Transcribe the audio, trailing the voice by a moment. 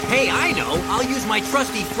Hey, I know. I'll use my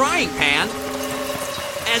trusty frying pan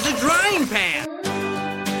as a drying pan.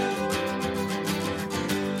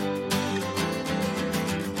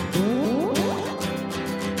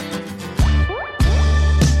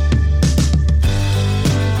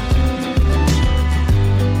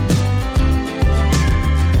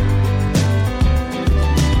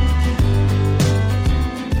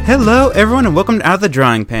 Hello, everyone, and welcome to Out of the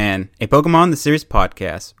Drying Pan, a Pokemon The Series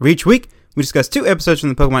podcast, where each week we discuss 2 episodes from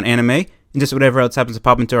the Pokemon anime and just whatever else happens to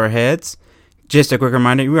pop into our heads. Just a quick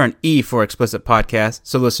reminder, we are an E for explicit podcast,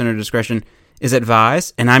 so listener discretion is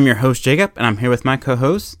advised, and I'm your host, Jacob, and I'm here with my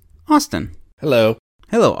co-host, Austin. Hello.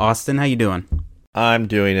 Hello, Austin. How you doing? I'm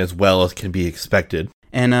doing as well as can be expected.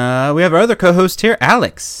 And we have our other co-host here,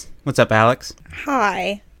 Alex. What's up, Alex?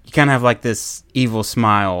 Hi. You kind of have like this evil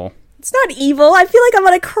smile. It's not evil. I feel like I'm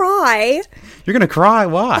gonna cry. You're gonna cry?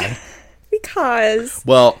 Why? Because...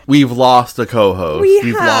 Well, we've lost a co-host.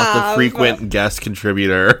 We've lost have. a frequent guest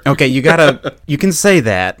contributor. Okay, you can say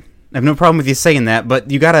that. I have no problem with you saying that, but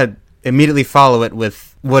you gotta immediately follow it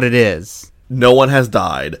with what it is. No one has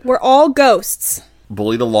died. We're all ghosts.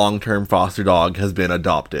 Bully the long-term foster dog has been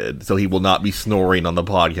adopted, so he will not be snoring on the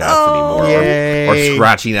podcast anymore or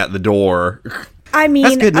scratching at the door. I mean,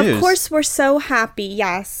 That's good news. Of course we're so happy.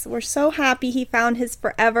 Yes, we're so happy he found his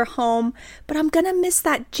forever home. But I'm gonna miss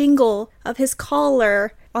that jingle of his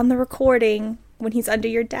collar on the recording when he's under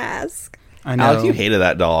your desk. I know. Alex, you hated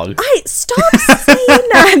that dog. Stop saying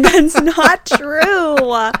that. That's not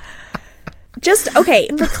true. Just, okay,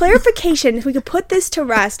 for clarification, if we could put this to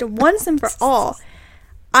rest once and for all,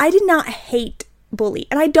 I did not hate Bully,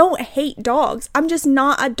 and I don't hate dogs. I'm just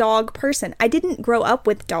not a dog person. I didn't grow up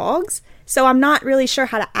with dogs, so I'm not really sure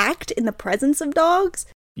how to act in the presence of dogs.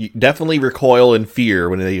 You definitely recoil in fear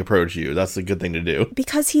when they approach you. That's a good thing to do.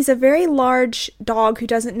 Because he's a very large dog who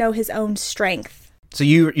doesn't know his own strength. So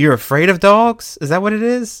you're afraid of dogs? Is that what it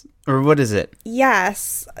is? Or what is it?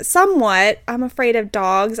 Yes, somewhat. I'm afraid of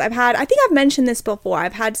dogs. I think I've mentioned this before.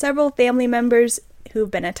 I've had several family members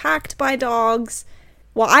who've been attacked by dogs.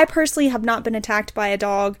 Well, I personally have not been attacked by a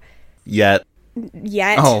dog. Yet.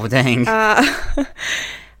 Oh, dang. I'm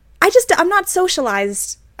not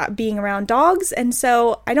socialized being around dogs, and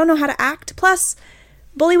so I don't know how to act. Plus,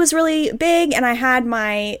 Bully was really big, and I had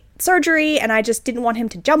my surgery, and I just didn't want him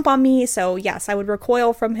to jump on me, so yes, I would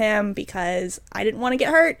recoil from him because I didn't want to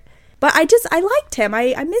get hurt. But I liked him.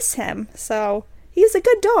 I miss him, so he's a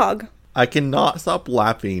good dog. I cannot stop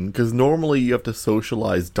laughing because normally you have to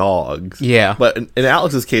socialize dogs. Yeah. But in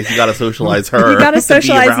Alex's case, you got to socialize her. You got to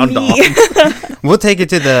socialize me. We'll take it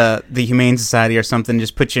to the Humane Society or something.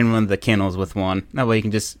 Just put you in one of the kennels with one. That way you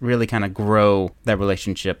can just really kind of grow that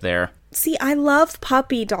relationship there. See, I love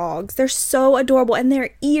puppy dogs. They're so adorable, and their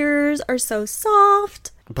ears are so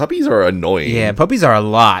soft. Puppies are annoying. Yeah, puppies are a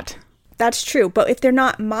lot. That's true, but if they're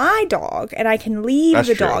not my dog and I can leave That's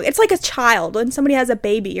the true. dog, it's like a child. When somebody has a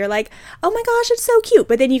baby, you're like, oh my gosh, it's so cute.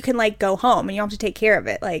 But then you can like go home and you don't have to take care of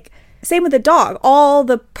it. Like, same with the dog. All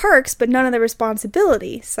the perks, but none of the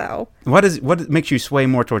responsibility. So What makes you sway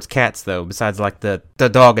more towards cats, though, besides like the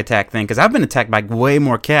dog attack thing? Because I've been attacked by way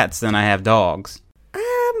more cats than I have dogs.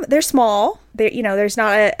 they're small. There's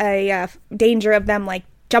not a danger of them like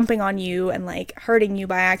jumping on you and like hurting you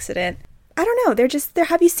by accident. I don't know.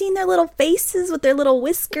 Have you seen their little faces with their little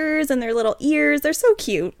whiskers and their little ears? They're so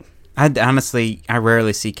cute. I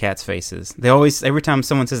rarely see cats' faces. Every time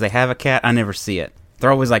someone says they have a cat, I never see it.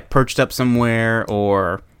 They're always like perched up somewhere,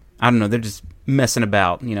 or I don't know, they're just messing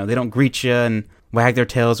about. They don't greet you and wag their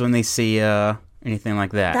tails when they see you, anything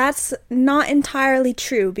like that. That's not entirely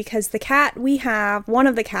true because the cat we have, one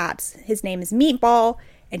of the cats, his name is Meatball,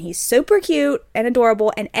 and he's super cute and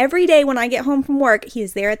adorable, and every day when I get home from work,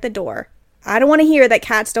 he's there at the door. I don't want to hear that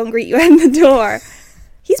cats don't greet you at the door.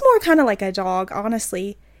 He's more kind of like a dog,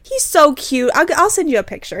 honestly. He's so cute. I'll send you a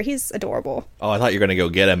picture. He's adorable. Oh, I thought you were going to go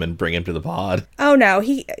get him and bring him to the pod. Oh, no.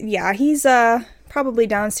 He's probably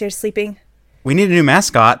downstairs sleeping. We need a new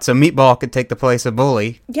mascot so Meatball could take the place of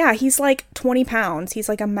Bully. Yeah, he's like 20 pounds. He's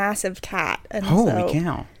like a massive cat. And Holy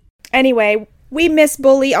cow. Anyway, we miss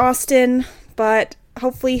Bully, Austin, but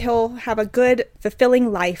hopefully he'll have a good,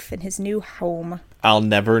 fulfilling life in his new home. I'll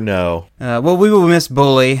never know. Well, we will miss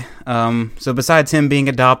Bully. So besides him being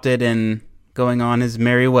adopted and going on his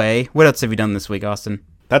merry way, what else have you done this week, Austin?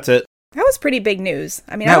 That's it. That was pretty big news.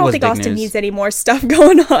 I mean, That I don't was think big Austin news. needs any more stuff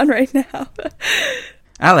going on right now.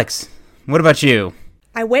 Alex, what about you?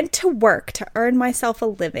 I went to work to earn myself a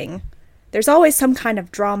living. There's always some kind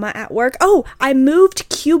of drama at work. Oh, I moved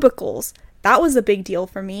cubicles. That was a big deal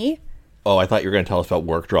for me. Oh, I thought you were going to tell us about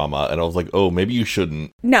work drama, and I was like, oh, maybe you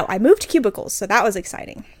shouldn't. No, I moved cubicles, so that was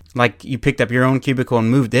exciting. Like, you picked up your own cubicle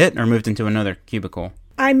and moved it, or moved into another cubicle?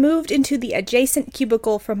 I moved into the adjacent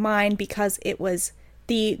cubicle from mine because it was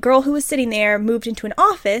the girl who was sitting there moved into an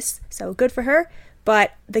office, so good for her.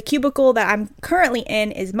 But the cubicle that I'm currently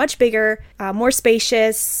in is much bigger, more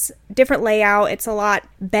spacious, different layout. It's a lot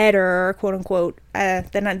better, quote unquote,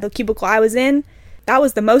 than the cubicle I was in. That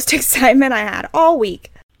was the most excitement I had all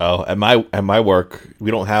week. Oh, at my work,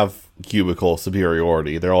 we don't have cubicle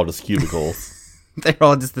superiority. They're all just cubicles. They're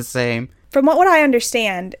all just the same. From what I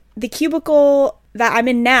understand, the cubicle that I'm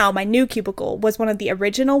in now, my new cubicle, was one of the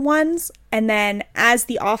original ones. And then as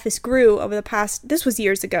the office grew over the past, this was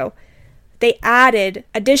years ago, they added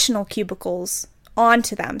additional cubicles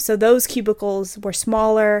onto them. So those cubicles were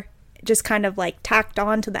smaller, just kind of like tacked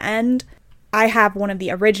on to the end. I have one of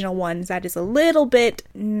the original ones that is a little bit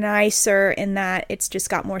nicer in that it's just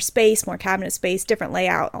got more space, more cabinet space, different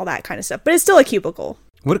layout, all that kind of stuff. But it's still a cubicle.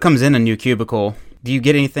 What comes in a new cubicle? Do you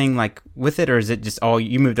get anything like with it, or is it just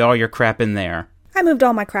you moved all your crap in there? I moved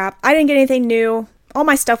all my crap. I didn't get anything new. All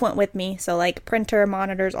my stuff went with me. So like printer,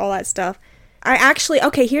 monitors, all that stuff.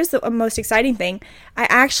 Here's the most exciting thing. I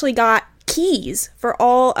actually got keys for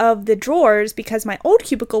all of the drawers because my old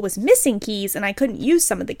cubicle was missing keys and I couldn't use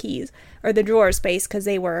some of the keys or the drawer space because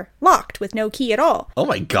they were locked with no key at all. Oh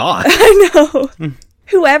my god. I know.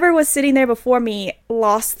 Whoever was sitting there before me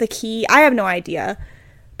lost the key. I have no idea.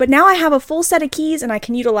 But now I have a full set of keys and I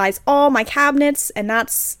can utilize all my cabinets, and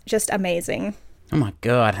that's just amazing. Oh my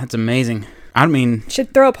god, that's amazing. I mean...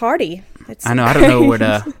 Should throw a party. I know, I don't know where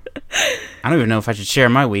to... I don't even know if I should share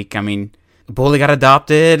my week. I mean, Bully got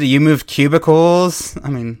adopted, you moved cubicles. I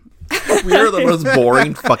mean... We are the most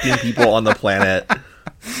boring fucking people on the planet.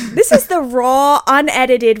 This is the raw,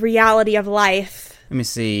 unedited reality of life. Let me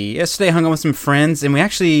see. Yesterday I hung out with some friends, and we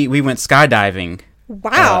went skydiving.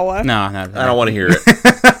 Wow. No. I don't want to hear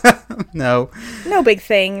it. No. No big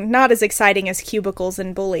thing. Not as exciting as cubicles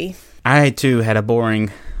and Bully. I, too, had a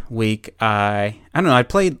boring week. I don't know. I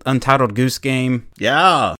played Untitled Goose Game.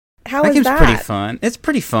 Yeah. How was game's that? pretty fun. It's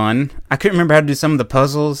pretty fun. I couldn't remember how to do some of the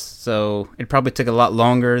puzzles, so it probably took a lot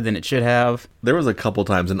longer than it should have. There was a couple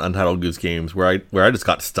times in Untitled Goose Games where I just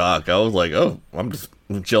got stuck. I was like, oh, I'm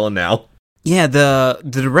chilling now. Yeah, the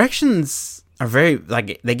directions are very,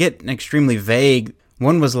 like, they get extremely vague.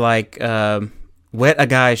 One was like, wet a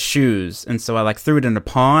guy's shoes, and so I, like, threw it in a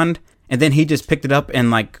pond, and then he just picked it up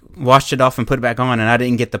and, like, washed it off and put it back on, and I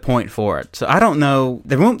didn't get the point for it. So I don't know.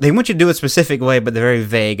 They want you to do it a specific way, but they're very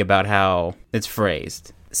vague about how it's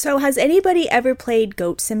phrased. So has anybody ever played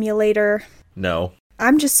Goat Simulator? No.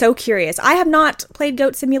 I'm just so curious. I have not played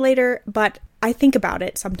Goat Simulator, but I think about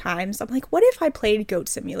it sometimes. I'm like, what if I played Goat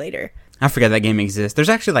Simulator? I forgot that game exists. There's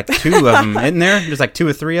actually like 2 of them, isn't there? There's like 2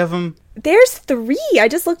 or 3 of them. There's 3. I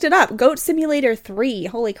just looked it up. Goat Simulator 3.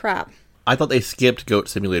 Holy crap. I thought they skipped Goat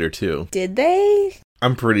Simulator 2. Did they?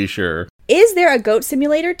 I'm pretty sure. Is there a Goat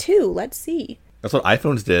Simulator 2? Let's see. That's what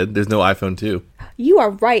iPhones did. There's no iPhone 2. You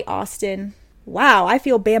are right, Austin. Wow, I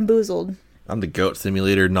feel bamboozled. I'm the Goat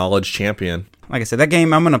Simulator knowledge champion. Like I said, that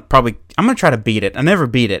game, I'm gonna try to beat it. I never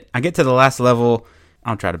beat it. I get to the last level.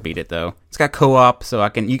 I'll try to beat it though. It's got co-op, so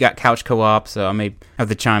you got couch co-op, so I may have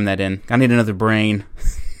to chime that in. I need another brain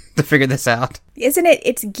to figure this out. Isn't it?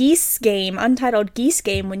 It's Geese Game, Untitled Geese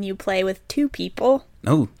Game, when you play with 2 people.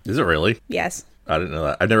 Oh. Is it really? Yes. I didn't know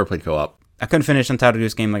that. I've never played co-op. I couldn't finish Untitled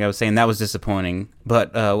Goose Game, like I was saying. That was disappointing.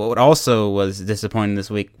 But what also was disappointing this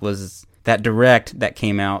week was that Direct that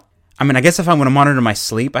came out. I mean, I guess if I want to monitor my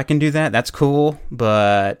sleep, I can do that. That's cool.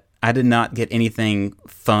 But I did not get anything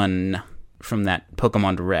fun from that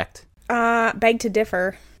Pokemon Direct. Beg to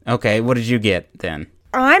differ. Okay, what did you get then?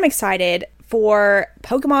 I'm excited for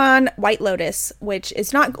Pokemon White Lotus, which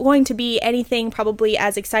is not going to be anything probably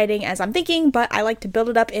as exciting as I'm thinking, but I like to build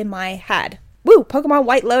it up in my head. Woo! Pokemon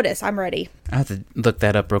White Lotus, I'm ready. I have to look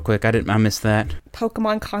that up real quick. I missed that.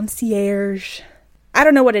 Pokemon Concierge. I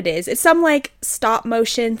don't know what it is. It's some like stop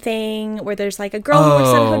motion thing where there's like a girl who works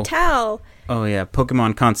at a hotel. Oh yeah,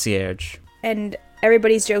 Pokemon Concierge. And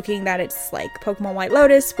everybody's joking that it's like Pokemon White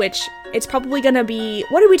Lotus, which it's probably gonna be.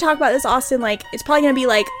 What did we talk about this, Austin? Like it's probably gonna be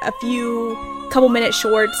like a couple minute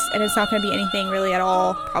shorts, and it's not gonna be anything really at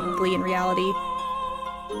all. Probably in reality.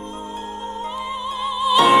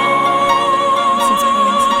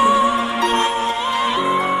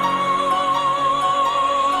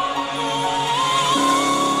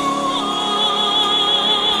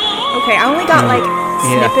 Okay, I only got like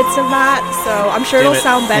snippets of that, so I'm sure it'll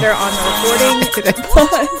sound better on the recording.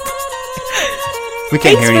 We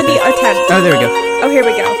can't hear anything. Thanks for the attempt. Oh, there we go. Oh, here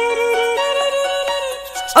we go.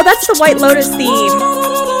 Oh, that's the White Lotus theme.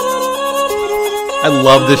 I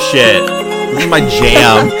love this shit. This is my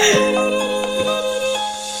jam.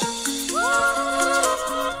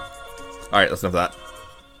 All right, that's enough of that.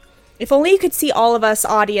 If only you could see all of us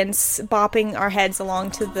audience bopping our heads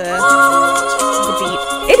along to the beat.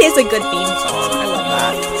 It is a good theme song. I love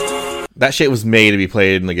that. That shit was made to be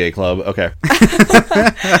played in the gay club. Okay.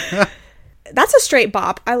 That's a straight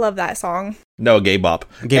bop. I love that song. No, gay bop.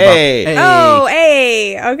 Gay Hey! bop. Hey. Oh,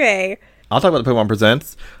 hey. Okay. I'll talk about the Pokemon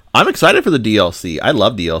Presents. I'm excited for the DLC. I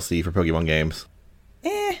love DLC for Pokemon games.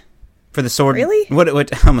 For the Sword... Really? What?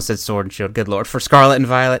 I almost said Sword and Shield. Good lord. For Scarlet and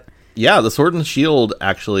Violet. Yeah, the Sword and Shield,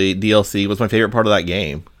 actually, DLC was my favorite part of that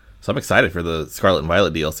game. So I'm excited for the Scarlet and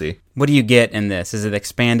Violet DLC. What do you get in this? Is it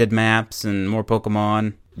expanded maps and more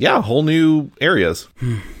Pokemon? Yeah, whole new areas.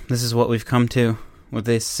 This is what we've come to with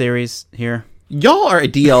this series here. Y'all are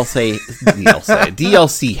DLC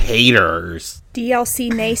haters. DLC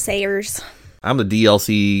naysayers. I'm the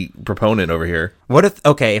DLC proponent over here. What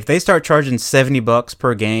if they start charging $70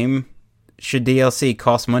 per game, should DLC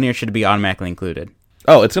cost money or should it be automatically included?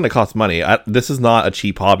 Oh, it's going to cost money. This is not a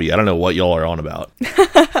cheap hobby. I don't know what y'all are on about.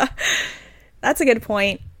 That's a good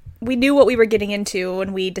point. We knew what we were getting into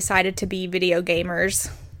when we decided to be video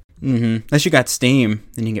gamers. Mm-hmm. Unless you got Steam,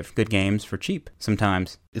 then you can get good games for cheap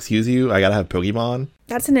sometimes. Excuse you? I got to have Pokemon?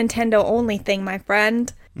 That's a Nintendo only thing, my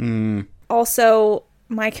friend. Also,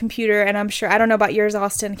 my computer, and I'm sure, I don't know about yours,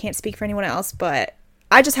 Austin, can't speak for anyone else, but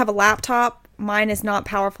I just have a laptop. Mine is not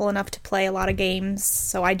powerful enough to play a lot of games,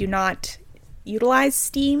 so I do not utilize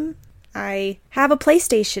Steam. I have a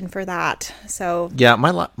PlayStation for that, so... Yeah,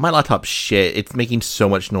 my laptop's shit. It's making so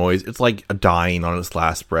much noise. It's like dying on its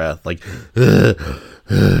last breath. Like, because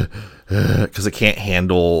it can't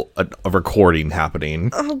handle a recording happening.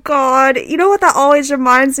 Oh, God. You know what that always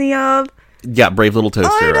reminds me of? Yeah, Brave Little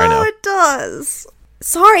Toaster, I know. It does.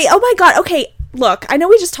 Sorry. Oh, my God. Okay, look, I know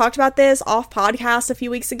we just talked about this off podcast a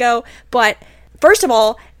few weeks ago, but first of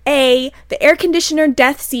all... the air conditioner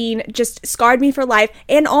death scene just scarred me for life,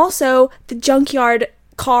 and also the junkyard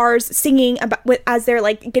cars singing as they're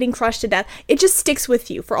like getting crushed to death. It just sticks with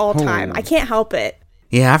you for all time. I can't help it.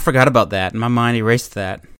 Yeah, I forgot about that. My mind erased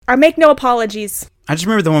that. I make no apologies. I just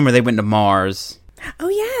remember the one where they went to Mars. Oh,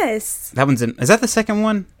 yes. That one's in... Is that the second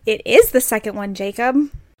one? It is the second one, Jacob.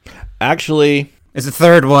 Actually... It's the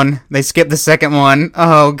third one. They skipped the second one.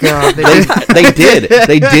 Oh, God. They did.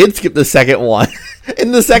 They did skip the second one.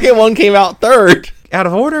 And the second one came out third. Out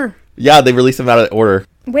of order? Yeah, they released them out of order.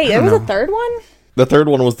 Wait, there was a third one? The third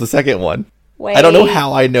one was the second one. Wait. I don't know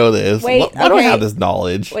how I know this. Wait, Why do I okay. have this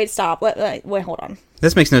knowledge? Wait, stop. Wait, hold on.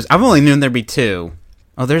 This makes no sense. I've only known there'd be two.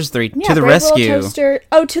 Oh, there's three. Yeah, To the Brave Little Rescue. Toaster.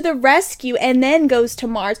 Oh, To the Rescue, and then goes to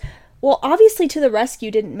Mars. Well, obviously To the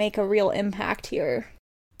Rescue didn't make a real impact here.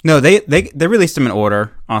 No, they released them in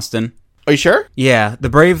order, Austin. Are you sure? Yeah, the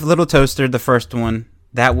Brave Little Toaster, the first one,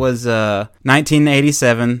 that was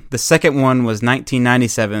 1987. The second one was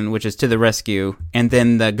 1997, which is To the Rescue. And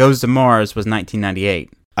then the Goes to Mars was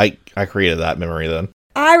 1998. I created that memory then.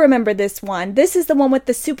 I remember this one. This is the one with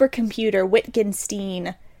the supercomputer,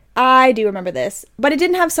 Wittgenstein. I do remember this. But it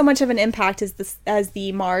didn't have so much of an impact as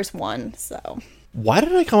the Mars one, so... Why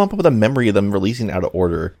did I come up with a memory of them releasing out of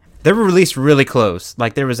order? They were released really close.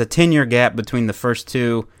 Like, there was a 10-year gap between the first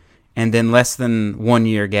two, and then less than 1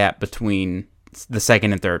 year gap between the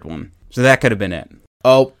second and third one. So that could have been it.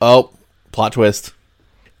 Oh, plot twist.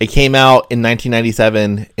 It came out in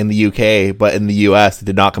 1997 in the UK, but in the US it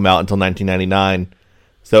did not come out until 1999.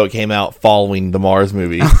 So it came out following the Mars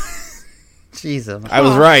movie. Jesus. I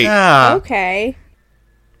was right. Ah. Okay.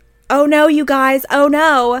 Oh no, you guys. Oh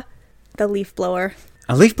no. The leaf blower.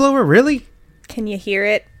 A leaf blower? Really? Can you hear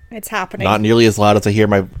it? It's happening. Not nearly as loud as I hear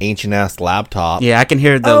my ancient ass laptop. Yeah, I can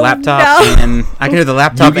hear the Oh, laptop no. and... I can hear the You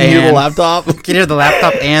laptop can hear the and... laptop? I can hear the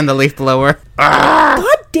laptop and the leaf blower. God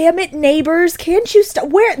damn it, neighbors. Can't you stop?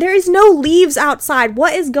 Where? There is no leaves outside.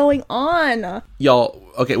 What is going on? Y'all,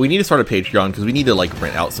 okay, we need to start a Patreon because we need to like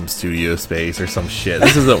rent out some studio space or some shit.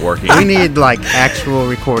 This isn't working. We need, like, actual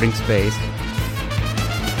recording space.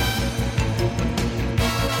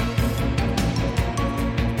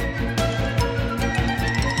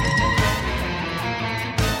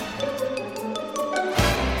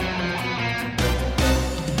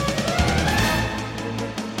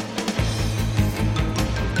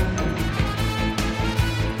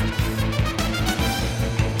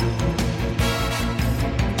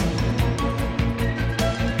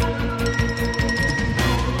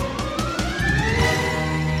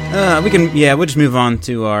 We'll just move on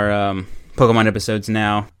to our Pokemon episodes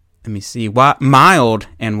now. Let me see. Mild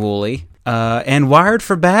and Woolly, and Wired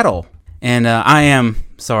for Battle. And I am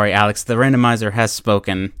sorry, Alex. The randomizer has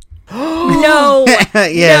spoken. No.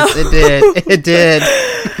 Yes, it did. It did.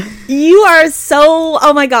 You are so,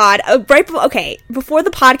 oh my God. Before the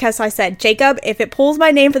podcast, I said, Jacob, if it pulls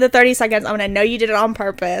my name for the 30 seconds, I'm going to know you did it on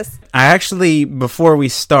purpose. I actually, before we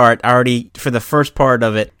start, for the first part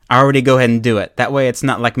of it, I already go ahead and do it. That way it's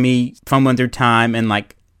not like me fumbling through time and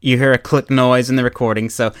like you hear a click noise in the recording.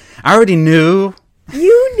 So I already knew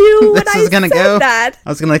You knew when this I was going to said go. that. I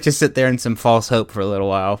was going to let you sit there in some false hope for a little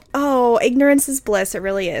while. Oh, ignorance is bliss. It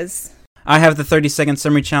really is. I have the 30-second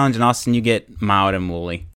summary challenge, and Austin, you get Mild and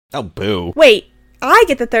Woolly. Oh, boo. Wait, I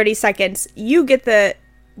get the 30 seconds. You get the...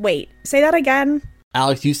 Wait, say that again?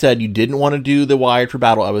 Alex, you said you didn't want to do the Wired for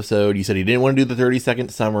Battle episode. You said you didn't want to do the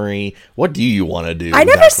 30-second summary. What do you want to do? I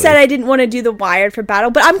never said I didn't want to do the Wired for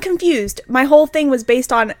Battle, but I'm confused. My whole thing was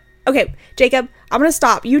based on... Okay, Jacob, I'm going to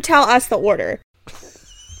stop. You tell us the order.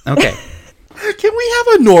 Okay. Can we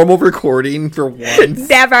have a normal recording for once?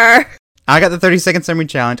 Never. I got the 30-second summary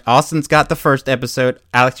challenge. Austin's got the first episode.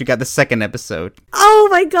 Alex, you got the second episode. Oh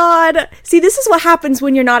my God. See, this is what happens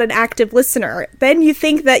when you're not an active listener. Then you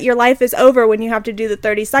think that your life is over when you have to do the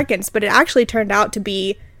 30 seconds, but it actually turned out to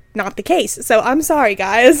be not the case. So I'm sorry,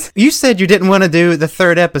 guys. You said you didn't want to do the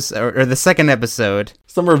third episode, or the second episode.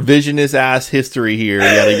 Some revisionist ass history here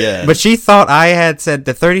yet again. But she thought I had said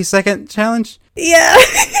the 30-second challenge? Yeah.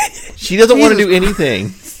 She doesn't want to do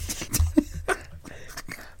anything.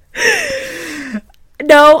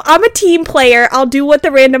 No, I'm a team player. I'll do what the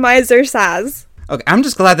randomizer says. Okay, I'm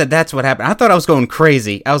just glad that that's what happened. I thought I was going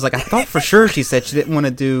crazy. I was like, I thought for sure she said she didn't want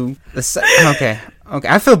to do the Okay,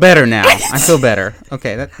 I feel better now. I feel better.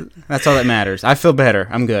 Okay, that's all that matters. I feel better.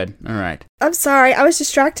 I'm good. All right. I'm sorry. I was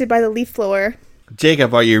distracted by the leaf blower.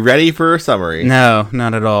 Jacob, are you ready for a summary? No,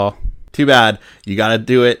 not at all. Too bad. You gotta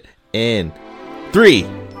do it in 3,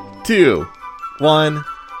 2, 1,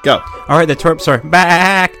 go. All right, the Twerps are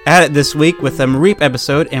back at it this week with a Mareep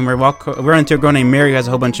episode, and we're into a girl named Mary who has a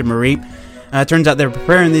whole bunch of Mareep. Turns out they're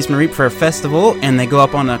preparing these Mareep for a festival, and they go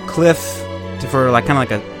up on a cliff for like kind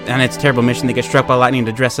of like and it's a terrible mission. They get struck by lightning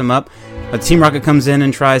to dress them up. But Team Rocket comes in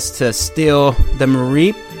and tries to steal the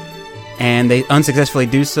Mareep, and they unsuccessfully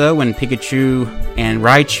do so when Pikachu and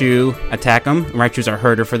Raichu attack them. Raichu's our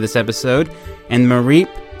herder for this episode, and Mareep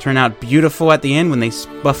turn out beautiful at the end when they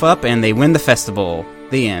buff up and they win the festival.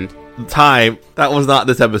 The end. Time. That was not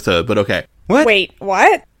this episode, but okay. What? Wait,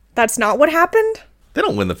 what? That's not what happened? They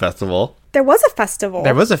don't win the festival. There was a festival.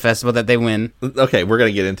 There was a festival that they win. Okay, we're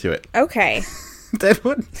gonna get into it. Okay. Did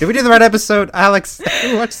we do the right episode, Alex?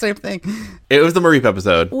 We watched the same thing. It was the Mareep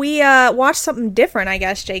episode. We watched something different, I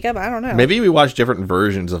guess, Jacob. I don't know. Maybe we watched different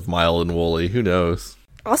versions of Mild and Woolly. Who knows?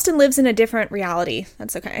 Austin lives in a different reality.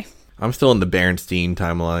 That's okay. I'm still in the Berenstein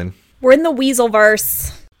timeline. We're in the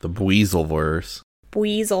Weaselverse. The Weaselverse.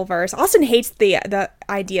 Weaselverse. Austin hates the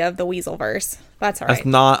idea of the Weaselverse. That's all right. That's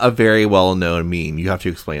not a very well-known meme. You have to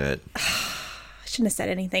explain it. I shouldn't have said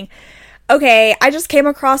anything. Okay, I just came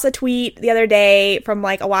across a tweet the other day from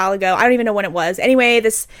like a while ago. I don't even know when it was. Anyway,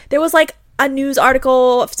 there was like a news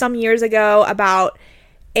article some years ago about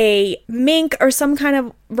a mink or some kind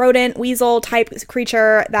of rodent, weasel type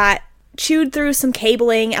creature that chewed through some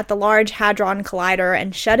cabling at the Large Hadron Collider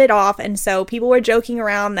and shut it off. And so people were joking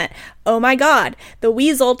around that, oh my God, the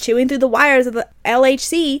weasel chewing through the wires of the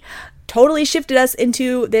LHC totally shifted us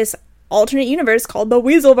into this alternate universe called the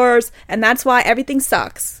Weaselverse. And that's why everything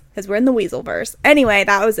sucks, because we're in the Weaselverse. Anyway,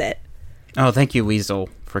 that was it. Oh, thank you, Weasel,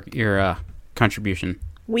 for your contribution.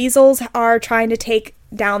 Weasels are trying to take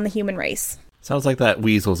down the human race. Sounds like that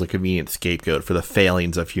weasel's a convenient scapegoat for the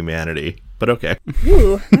failings of humanity. But okay.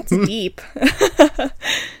 Ooh, that's deep.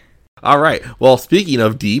 All right. Well, speaking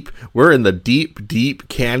of deep, we're in the deep, deep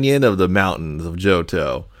canyon of the mountains of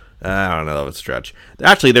Johto. I don't know, that was a stretch.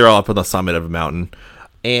 Actually, they're all up on the summit of a mountain.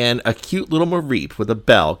 And a cute little Mareep with a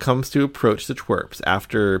bell comes to approach the twerps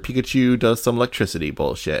after Pikachu does some electricity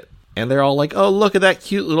bullshit. And they're all like, oh, look at that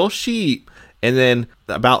cute little sheep. And then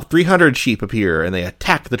about 300 sheep appear and they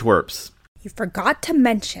attack the twerps. You forgot to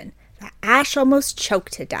mention that Ash almost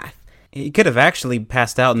choked to death. He could have actually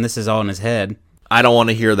passed out and this is all in his head. I don't want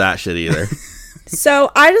to hear that shit either.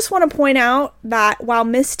 So I just want to point out that while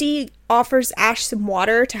Misty offers Ash some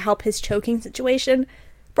water to help his choking situation,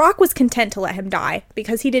 Brock was content to let him die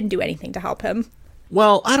because he didn't do anything to help him.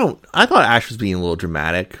 Well, I thought Ash was being a little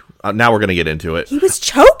dramatic. Now we're going to get into it. He was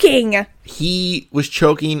choking! He was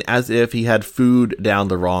choking as if he had food down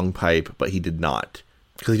the wrong pipe, but he did not.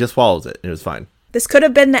 Because he just swallows it, and it was fine. This could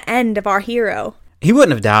have been the end of our hero. He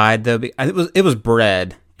wouldn't have died, though. It was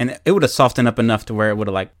bread, and it would have softened up enough to where it would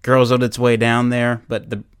have, like, girlsed its way down there,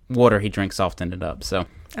 but the water he drank softened it up, so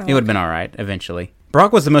it would have been all right, eventually.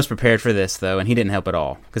 Brock was the most prepared for this, though, and he didn't help at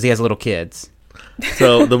all, because he has little kids.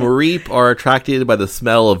 So the Mareep are attracted by the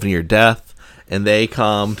smell of near death, and they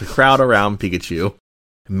come to crowd around Pikachu.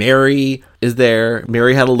 Mary is there.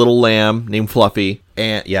 Mary had a little lamb named Fluffy.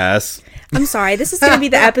 And yes. I'm sorry. This is going to be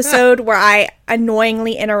the episode where I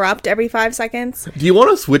annoyingly interrupt every 5 seconds. Do you want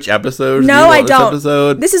to switch episodes? No, I don't.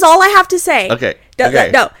 Episode? This is all I have to say. Okay.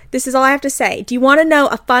 No, this is all I have to say. Do you want to know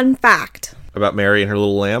a fun fact? About Mary and her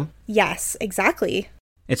little lamb? Yes, exactly.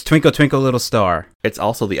 It's Twinkle Twinkle Little Star. It's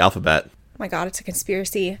also the alphabet. Oh my god, it's a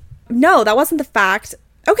conspiracy. No, that wasn't the fact.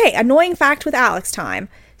 Okay, annoying fact with Alex time.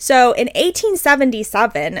 So in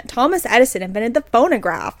 1877, Thomas Edison invented the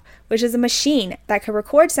phonograph, which is a machine that could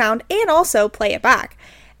record sound and also play it back.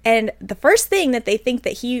 And the first thing that they think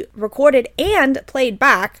that he recorded and played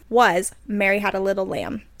back was Mary Had a Little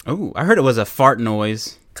Lamb. Oh, I heard it was a fart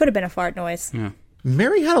noise. Could have been a fart noise. Yeah.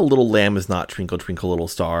 Mary Had a Little Lamb is not Twinkle Twinkle Little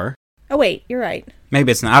Star. Oh wait, you're right.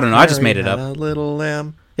 Maybe it's not. I don't know. I just made it Mary up. had a little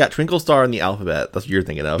lamb. Yeah, Twinkle Star in the alphabet. That's what you're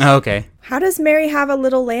thinking of. Oh, okay. How does Mary Have a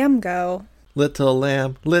Little Lamb go? Little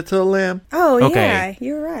lamb, little lamb. Oh, Okay. yeah,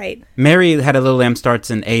 you're right. Mary Had a Little Lamb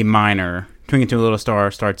starts in A minor. Twinkle Twinkle Little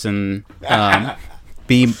Star starts in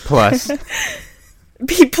B plus.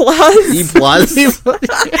 B plus. B plus?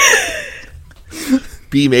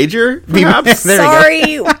 B major? Perhaps? There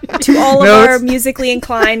we go. Sorry to all of No, our it's- musically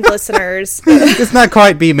inclined listeners. It's not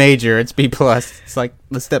quite B major. It's B plus. It's like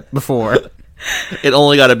the step before. It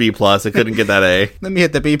only got a B plus. It couldn't get that A. Let me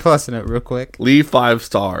hit the B plus in it real quick. Leave 5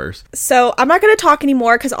 stars. So I'm not going to talk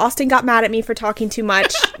anymore because Austin got mad at me for talking too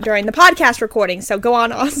much during the podcast recording. So go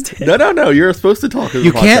on, Austin. No. You're supposed to talk. as a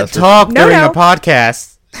You can't podcaster. talk No, during no. a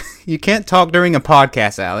podcast. You can't talk during a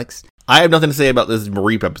podcast, Alex. I have nothing to say about this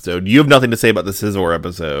Mareep episode. You have nothing to say about the Scizor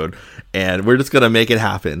episode. And we're just going to make it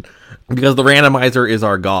happen. Because the randomizer is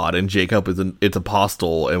our god, and Jacob is its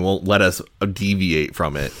apostle and won't let us deviate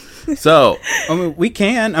from it. So, I mean, we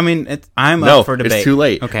can. I mean, I'm no, up for debate. it's too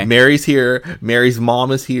late. Okay. Mary's here. Mary's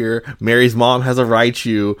mom is here. Mary's mom has a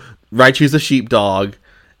Raichu. Raichu's a sheepdog.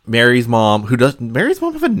 Mary's mom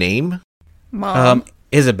have a name? Mom.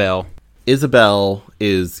 Isabel. Isabel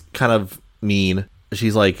is kind of mean.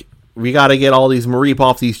 She's like, we got to get all these Mareep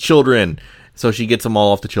off these children. So she gets them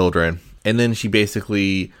all off the children. And then she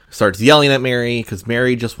basically starts yelling at Mary because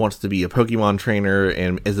Mary just wants to be a Pokemon trainer.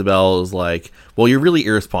 And Isabel is like, well, you're really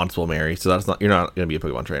irresponsible, Mary. So you're not going to be a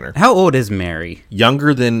Pokemon trainer. How old is Mary?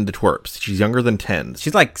 Younger than the twerps. She's younger than 10.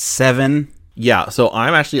 She's like 7. Yeah, so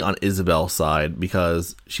I'm actually on Isabel's side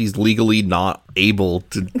because she's legally not able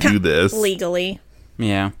to do this. Legally.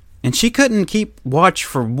 Yeah. And she couldn't keep watch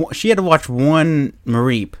for... She had to watch one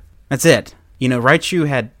Mareep. That's it. You know, Raichu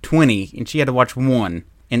had 20, and she had to watch one.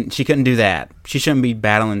 And she couldn't do that. She shouldn't be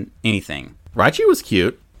battling anything. Raichu was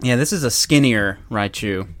cute. Yeah, this is a skinnier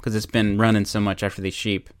Raichu, because it's been running so much after these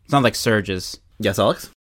sheep. It's not like Surge's. Yes, Alex?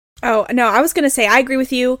 Oh, no, I was going to say, I agree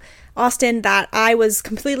with you, Austin, that I was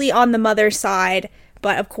completely on the mother's side.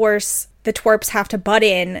 But of course, the twerps have to butt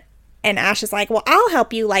in. And Ash is like, well, I'll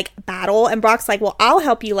help you, like, battle. And Brock's like, well, I'll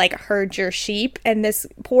help you, like, herd your sheep. And this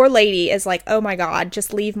poor lady is like, oh my god,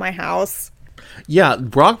 just leave my house. Yeah,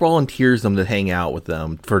 Brock volunteers them to hang out with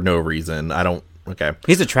them for no reason. Okay.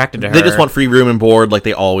 He's attracted to her. They just want free room and board like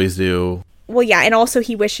they always do. Well, yeah, and also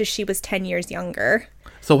he wishes she was 10 years younger.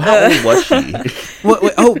 So how old was she?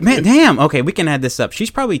 Wait, oh, man, damn. Okay, we can add this up. She's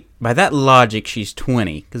probably, by that logic, she's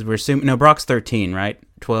 20. Because we're assuming, no, Brock's 13, right?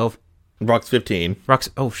 12? Brock's 15.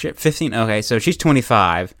 Brock's, oh shit, 15. Okay, so she's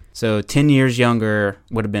 25. So 10 years younger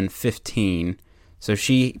would have been 15. So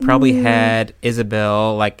she probably had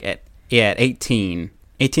Isabel like at 18.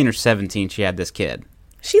 18 or 17 she had this kid.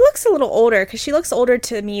 She looks a little older, because she looks older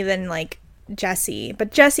to me than, like, Jessie.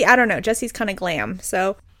 But Jessie, I don't know. Jessie's kind of glam,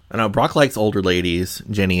 so... I know, Brock likes older ladies,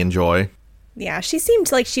 Jenny and Joy. Yeah, she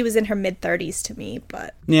seemed like she was in her mid-30s to me,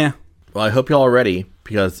 but... Yeah. Well, I hope y'all are ready,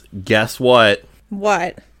 because guess what?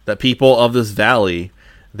 What? The people of this valley,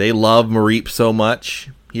 they love Mareep so much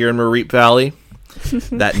here in Mareep Valley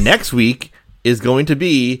that next week is going to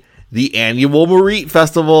be the annual Mareep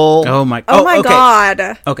Festival. Oh my Oh, okay.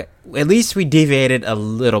 god. Okay, at least we deviated a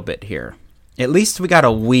little bit here. At least we got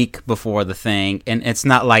a week before the thing, and it's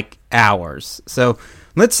not like hours. So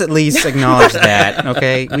let's at least acknowledge that,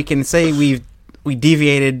 okay? We can say we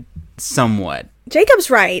deviated somewhat. Jacob's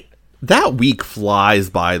right. That week flies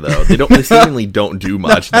by, though. They seemingly don't do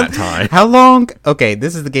much that time. How long? Okay,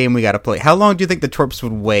 this is the game we got to play. How long do you think the twerps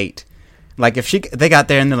would wait Like, if they got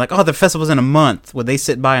there and they're like, oh, the festival's in a month, would they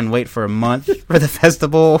sit by and wait for a month for the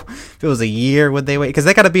festival? If it was a year, would they wait? Because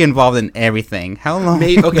they got to be involved in everything. How long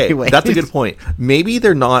would Okay, they wait? that's a good point. Maybe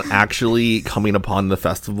they're not actually coming upon the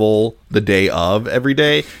festival the day of every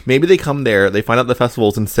day. Maybe they come there, they find out the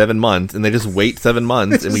festival's in 7 months, and they just wait 7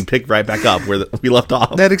 months, and we pick right back up where we left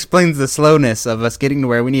off. That explains the slowness of us getting to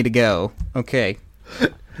where we need to go. Okay.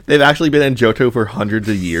 They've actually been in Johto for hundreds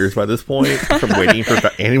of years by this point, from waiting for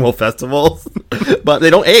annual festivals. But they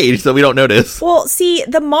don't age, so we don't notice. Well, see,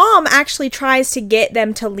 the mom actually tries to get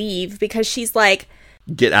them to leave because she's like,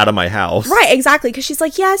 Get out of my house. right, exactly. Because she's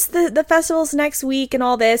like, yes, the festival's next week and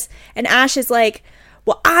all this. And Ash is like,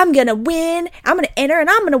 well, I'm going to win. I'm going to enter and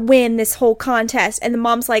I'm going to win this whole contest. And the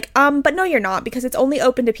mom's like, but no, you're not, because it's only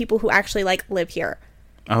open to people who actually like live here.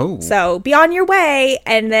 Oh. So be on your way.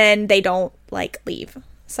 And then they don't like leave.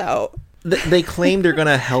 So They claim they're going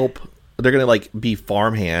to help. They're going to like be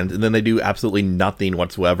farmhands, and then they do absolutely nothing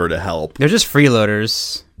whatsoever to help. They're just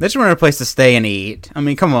freeloaders. They just want a place to stay and eat. I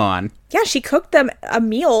mean, come on. yeah, she cooked them a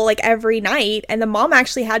meal like every night. And the mom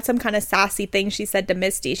actually had some kind of sassy thing she said to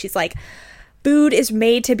Misty. She's like, food is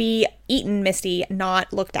made to be eaten, Misty,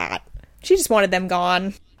 not looked at. She just wanted them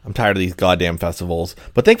gone. I'm tired of these goddamn festivals.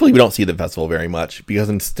 But thankfully we don't see the festival very much, because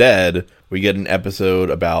instead we get an episode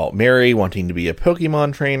about Mary wanting to be a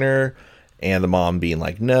Pokemon trainer and the mom being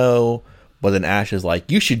like, no. But then Ash is like,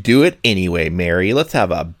 you should do it anyway, Mary. Let's have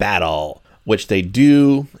a battle. Which they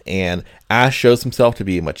do, and Ash shows himself to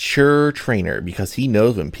be a mature trainer because he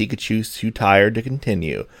knows when Pikachu's too tired to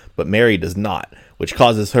continue. But Mary does not, which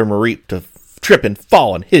causes her Mareep to trip and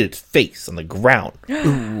fall and hit its face on the ground.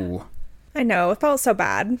 Ooh. I know, it felt so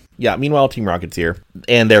bad. Yeah, meanwhile, Team Rocket's here,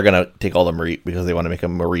 and they're going to take all the Mareep because they want to make a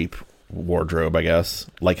Mareep wardrobe, I guess,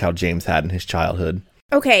 like how James had in his childhood.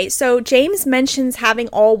 Okay, so James mentions having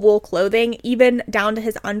all wool clothing, even down to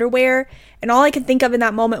his underwear, and all I could think of in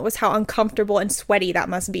that moment was how uncomfortable and sweaty that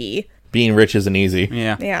must be. Being rich isn't easy.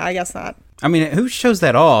 Yeah. Yeah, I guess not. I mean, who shows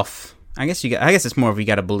that off? I guess it's more of you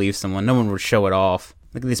got to believe someone. No one would show it off.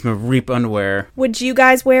 Look at this Mareep underwear. Would you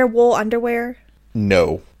guys wear wool underwear?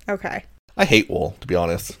 No. Okay. I hate wool, to be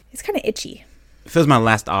honest. It's kind of itchy. If it was my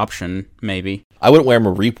last option, maybe. I wouldn't wear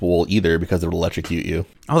Mareep wool either because it would electrocute you.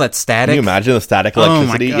 Oh, that's static. Can you imagine the static Oh my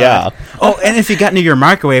electricity? God. Yeah. Oh, and if you got near your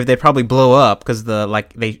microwave, they'd probably blow up because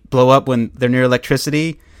they blow up when they're near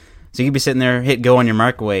electricity. So you'd be sitting there, hit go on your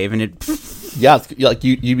microwave, and it Yeah, it's like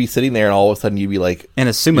you'd be sitting there and all of a sudden you'd be like, in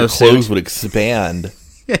a sumo your clothes suit. would expand.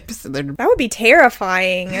 That would be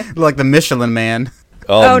terrifying. Like the Michelin Man.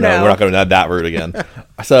 Oh, Oh, no, no. we're not going to add that route again.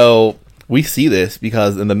 So we see this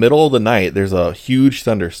because in the middle of the night, there's a huge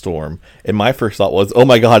thunderstorm. And my first thought was, oh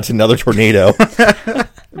my God, it's another tornado.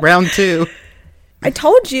 Round 2. I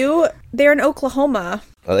told you, they're in Oklahoma.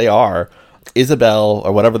 They are. Isabel,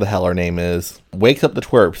 or whatever the hell her name is, wakes up the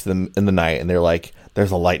twerps in the night and they're like,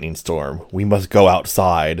 there's a lightning storm. We must go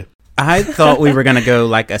outside. I thought we were going to go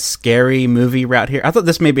like a scary movie route here. I thought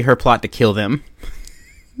this may be her plot to kill them.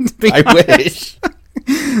 To be I honest. wish.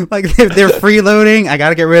 Like, they're freeloading. I got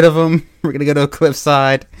to get rid of them. We're going to go to a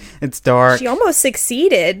cliffside. It's dark. She almost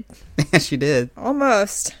succeeded. She did.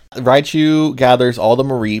 Almost. Raichu gathers all the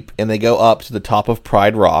Mareep and they go up to the top of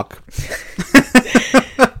Pride Rock.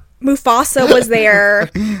 Mufasa was there.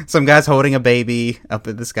 Some guy's holding a baby up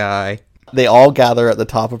in the sky. They all gather at the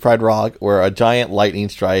top of Pride Rock where a giant lightning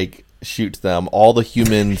strike shoots them. All the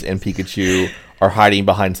humans and Pikachu are hiding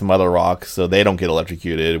behind some other rocks so they don't get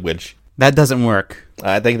electrocuted, which That doesn't work.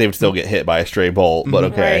 I think they would still get hit by a stray bolt, but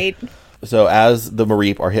okay. Right. So as the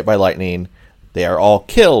Mareep are hit by lightning, they are all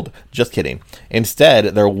killed. Just kidding. Instead,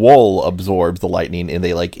 their wool absorbs the lightning and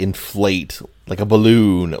they like inflate like a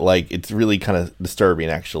balloon. Like it's really kind of disturbing,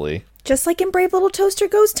 actually. Just like in Brave Little Toaster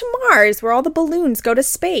Goes to Mars, where all the balloons go to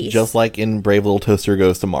space. Just like in Brave Little Toaster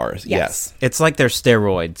Goes to Mars. Yes. It's like they're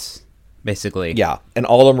steroids, basically. Yeah, and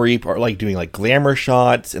all the Mareep are like doing like glamour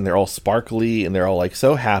shots, and they're all sparkly, and they're all like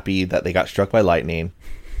so happy that they got struck by lightning.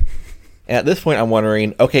 And at this point, I'm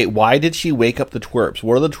wondering, okay, why did she wake up the twerps?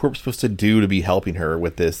 What are the twerps supposed to do to be helping her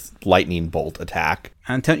with this lightning bolt attack?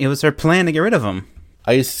 I'm telling you, it was her plan to get rid of them.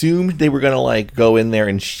 I assumed they were gonna like go in there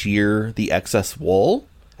and shear the excess wool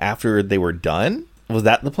after they were done. Was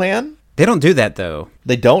that the plan? They don't do that, though.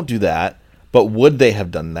 They don't do that, but would they have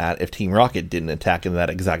done that if Team Rocket didn't attack in that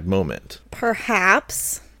exact moment?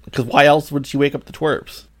 Perhaps. Because why else would she wake up the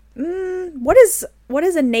twerps? What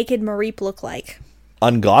does a naked Mareep look like?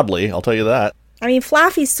 Ungodly, I'll tell you that. I mean,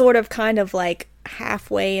 Flaffy's sort of kind of like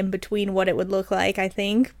halfway in between what it would look like, I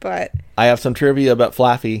think, but I have some trivia about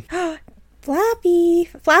Flaffy.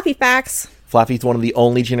 Flappy facts. Flaffy's one of the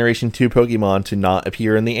only Generation 2 Pokemon to not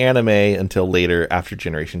appear in the anime until later after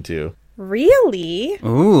Generation 2. Really?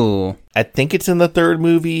 Ooh. I think it's in the third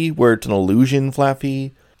movie where it's an illusion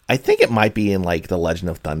Flaffy. I think it might be in like the Legend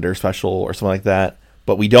of Thunder special or something like that.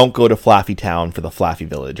 But we don't go to Flaffy Town for the Flaffy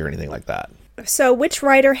Village or anything like that. So which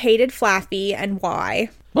writer hated Flaffy and why?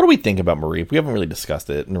 What do we think about Mareep? We haven't really discussed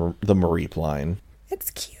it in the Mareep line. It's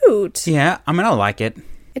cute. Yeah, I mean, I like it.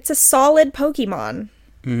 It's a solid Pokemon.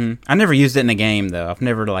 I never used it in a game, though. I've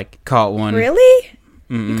never, like, caught one. Really?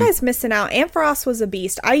 You guys missing out. Ampharos was a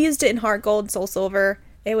beast. I used it in Heart Gold, Soul Silver.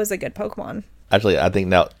 It was a good Pokemon. Actually, I think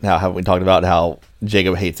now haven't we talked about how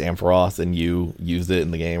Jacob hates Ampharos and you used it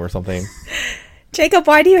in the game or something? Jacob,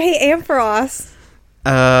 why do you hate Ampharos?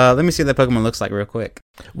 Let me see what that Pokemon looks like real quick.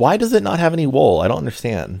 Why does it not have any wool? I don't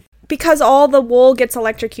understand. Because all the wool gets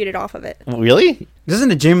electrocuted off of it. Really?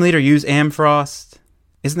 Doesn't a gym leader use Ampharos?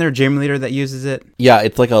 Isn't there a gym leader that uses it? Yeah,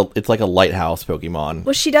 it's like a lighthouse Pokemon.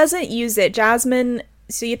 Well, she doesn't use it. Jasmine,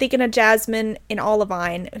 so you're thinking of Jasmine in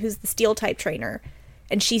Olivine, who's the steel type trainer.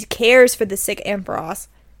 And she cares for the sick Ampharos,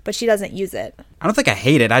 but she doesn't use it. I don't think I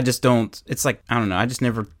hate it. I just don't. It's like, I don't know. I just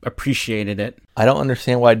never appreciated it. I don't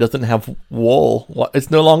understand why it doesn't have wool.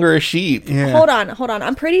 It's no longer a sheep. Yeah. Hold on.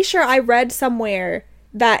 I'm pretty sure I read somewhere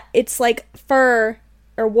that it's like fur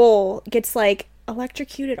or wool gets like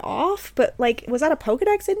electrocuted off, but like, was that a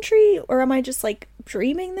Pokedex entry or am I just like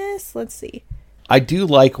dreaming this? Let's see. I do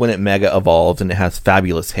like when it mega evolves and it has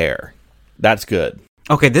fabulous hair. That's good.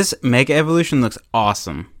 Okay, this Mega Evolution looks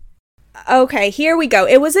awesome. Okay, here we go.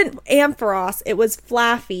 It wasn't Ampharos, it was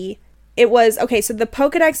Flaffy. It was, okay, so the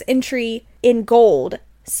Pokedex entry in gold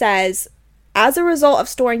says, as a result of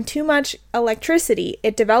storing too much electricity,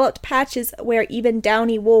 it developed patches where even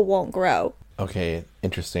downy wool won't grow. Okay,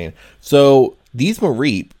 interesting. So these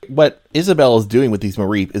Mareep, what Isabelle is doing with these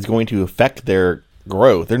Mareep is going to affect their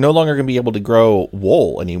growth. They're no longer going to be able to grow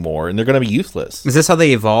wool anymore, and they're going to be useless. Is this how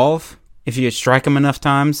they evolve? If you strike them enough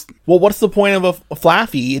times? Well, what's the point of a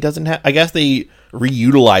Flaffy? It doesn't have... I guess they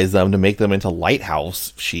reutilize them to make them into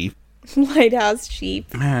lighthouse sheep. Lighthouse sheep.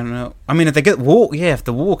 I don't know. I mean, if they get wool, yeah, if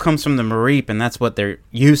the wool comes from the Mareep and that's what their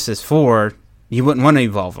use is for, you wouldn't want to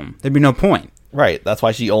evolve them. There'd be no point. Right, that's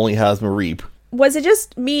why she only has Mareep. Was it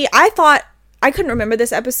just me? I thought, I couldn't remember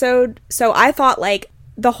this episode, so I thought like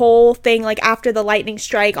the whole thing, like after the lightning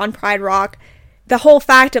strike on Pride Rock, the whole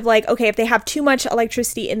fact of like, okay, if they have too much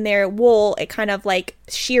electricity in their wool, it kind of like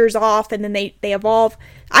shears off and then they evolve.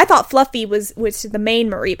 I thought Fluffy was the main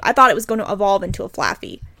Mareep. I thought it was going to evolve into a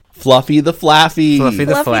Flaffy. Fluffy the Flaffy. Fluffy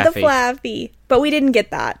the Fluffy the Flaffy. Flaffy. But we didn't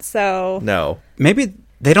get that, so... No. Maybe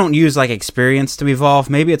they don't use like experience to evolve.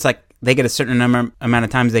 Maybe it's like they get a certain amount of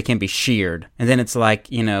times they can be sheared. And then it's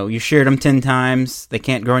like, you know, you sheared them 10 times, they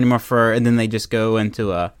can't grow any more fur, and then they just go into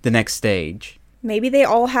the next stage. Maybe they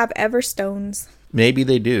all have Everstones. Maybe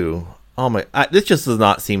they do. Oh my... this just does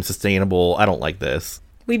not seem sustainable. I don't like this.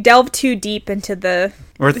 We delved too deep into the...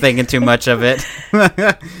 We're thinking too much of it.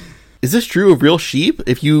 Is this true of real sheep?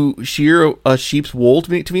 If you shear a sheep's wool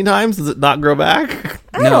too many times, does it not grow back?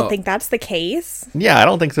 I don't think that's the case. Yeah, I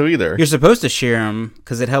don't think so either. You're supposed to shear them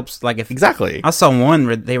because it helps. Like if Exactly. I saw one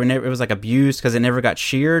where they were never, it was like abused because it never got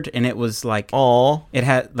sheared, and it was like Aw. it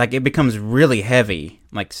had like it becomes really heavy,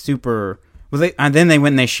 like super. Well, and then they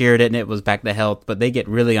went and they sheared it, and it was back to health. But they get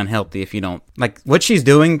really unhealthy if you don't like what she's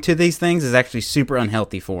doing to these things is actually super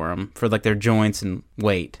unhealthy for them, for like their joints and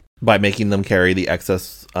weight. By making them carry the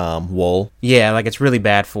excess wool. Yeah, like it's really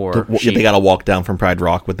bad for sheep. They gotta walk down from Pride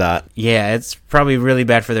Rock with that. Yeah, it's probably really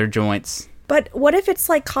bad for their joints. But what if it's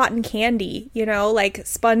like cotton candy, you know, like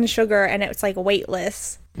spun sugar and it's like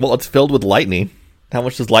weightless? Well, it's filled with lightning. How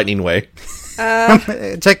much does lightning weigh?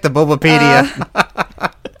 Check the Bulbapedia.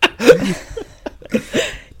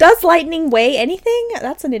 Does lightning weigh anything?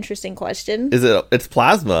 That's an interesting question. It's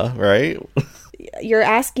plasma, right? You're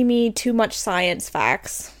asking me too much science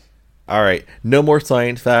facts. All right, no more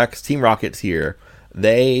science facts. Team Rocket's here.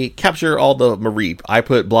 They capture all the Mareep. I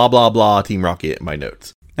put blah, blah, blah Team Rocket in my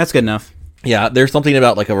notes. That's good enough. Yeah, there's something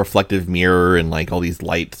about like a reflective mirror and like all these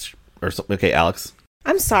lights or something. Okay, Alex,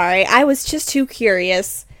 I'm sorry, I was just too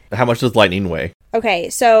curious. how much does lightning weigh? Okay,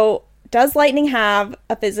 so does lightning have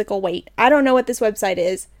a physical weight? I don't know what this website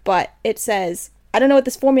is, but it says, I don't know what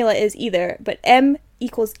this formula is either, but M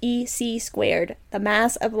equals EC squared. The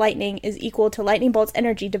mass of lightning is equal to lightning bolt's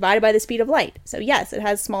energy divided by the speed of light. So yes, it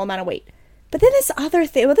has a small amount of weight. But then this other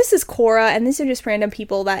thing, well, this is Quora, and these are just random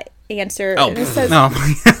people that answer. Oh, and it says, no.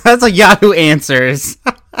 That's like Yahoo Answers.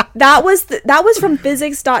 that was from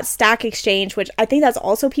physics.stackexchange, which I think that's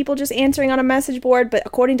also people just answering on a message board. But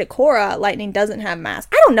according to Quora, lightning doesn't have mass.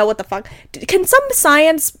 I don't know what the fuck. Can some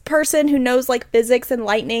science person who knows like physics and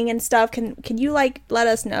lightning and stuff, can you like let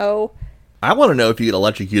us know? I want to know if you get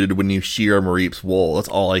electrocuted when you shear a Mareep's wool. That's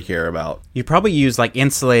all I care about. You probably use like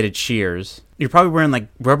insulated shears. You're probably wearing like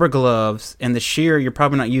rubber gloves, and the shear, you're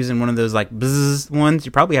probably not using one of those like bzzz ones.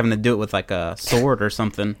 You're probably having to do it with like a sword or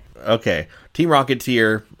something. Okay, Team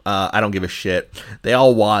Rocketeer, I don't give a shit. They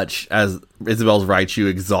all watch as Isabel's Raichu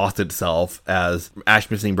exhausts itself as Ash,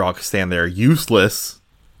 Misty, and Brock stand there useless.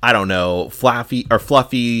 I don't know. Fluffy,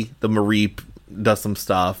 the Mareep, does some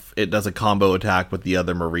stuff. It does a combo attack with the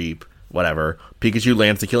other Mareep. Whatever. Pikachu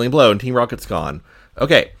lands the killing blow and Team Rocket's gone.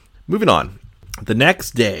 Okay, moving on. The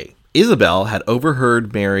next day, Isabel had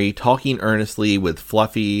overheard Mary talking earnestly with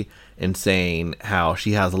Fluffy and saying how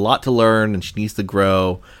she has a lot to learn and she needs to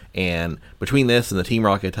grow. And between this and the Team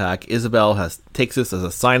Rocket attack, Isabel takes this as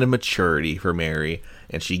a sign of maturity for Mary,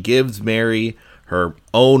 and she gives Mary her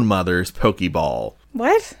own mother's Pokeball.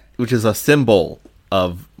 What? Which is a symbol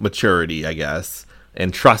of maturity, I guess,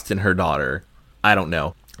 and trust in her daughter. I don't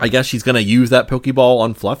know. I guess she's going to use that Pokeball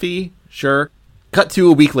on Fluffy? Sure. Cut to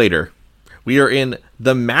a week later. We are in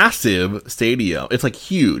the massive stadium. It's like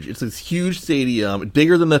huge. It's this huge stadium,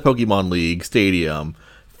 bigger than the Pokemon League stadium,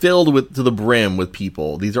 filled with to the brim with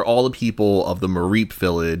people. These are all the people of the Mareep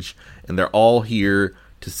village, and they're all here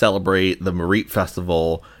to celebrate the Mareep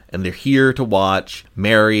festival, and they're here to watch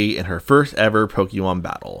Mary in her first ever Pokemon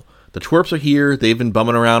battle. The twerps are here. They've been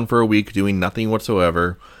bumming around for a week doing nothing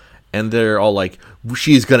whatsoever. And they're all like,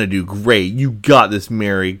 she's going to do great. You got this,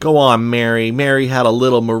 Mary. Go on, Mary. Mary had a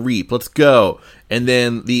little Mareep. Let's go. And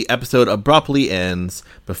then the episode abruptly ends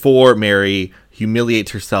before Mary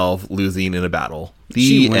humiliates herself losing in a battle.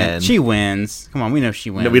 The end. She wins. Come on, we know she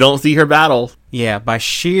wins. No, we don't see her battle. Yeah, by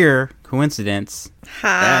sheer coincidence,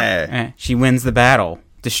 Hey. she wins the battle,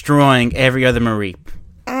 destroying every other Mareep.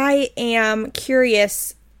 I am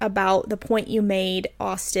curious about the point you made,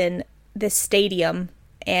 Austin, this stadium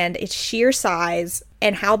and its sheer size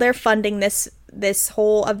and how they're funding this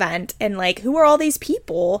whole event, and like, who are all these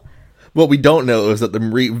people? What we don't know is that the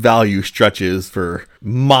Mareep value stretches for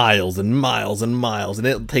miles and miles and miles, and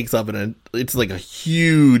it takes up it's like a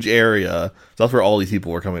huge area. So that's where all these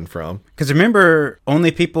people are coming from. Because remember,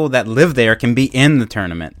 only people that live there can be in the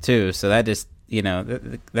tournament too. So that just,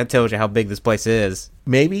 that tells you how big this place is.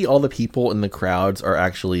 Maybe all the people in the crowds are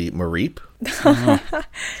actually Mareep.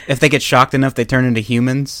 If they get shocked enough, they turn into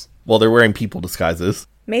humans. Well, they're wearing people disguises.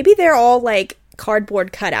 Maybe they're all like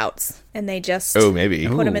cardboard cutouts and they just maybe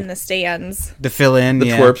put them in the stands to fill in. The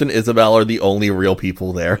twerps and Isabel are the only real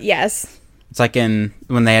people there. Yes. It's like when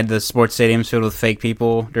they had the sports stadiums filled with fake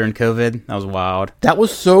people during COVID. That was wild. That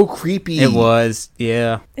was so creepy. It was,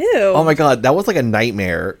 yeah. Ew. Oh my god, that was like a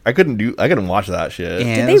nightmare. I couldn't watch that shit.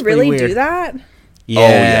 Yeah, did that they was pretty really weird. do that? Yeah. Oh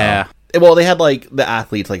yeah. Well, they had like the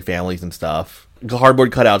athletes, like families and stuff,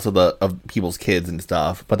 cardboard cutouts of people's kids and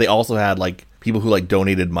stuff. But they also had like people who like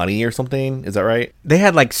donated money or something. Is that right? They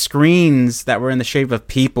had like screens that were in the shape of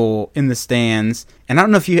people in the stands. And I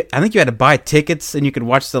don't know I think you had to buy tickets and you could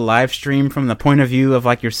watch the live stream from the point of view of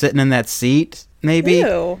like you're sitting in that seat, maybe.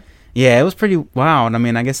 Ew. Yeah, it was pretty wild. I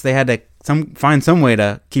mean, I guess they had to find some way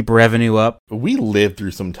to keep revenue up. We lived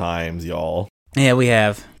through some times, y'all. Yeah, we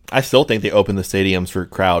have. I still think they opened the stadiums for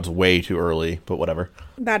crowds way too early, but whatever.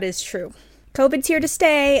 That is true. COVID's here to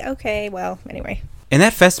stay. Okay, well, anyway. In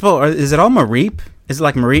that festival, is it all Mareep? Is it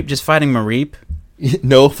like Mareep just fighting Mareep?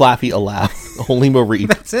 No Flappy allowed. Only Mareep.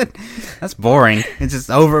 That's it. That's boring. It's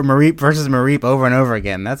just over Mareep versus Mareep over and over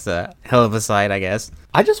again. That's a hell of a sight, I guess.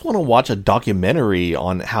 I just want to watch a documentary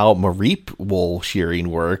on how Mareep wool shearing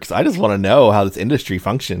works. I just want to know how this industry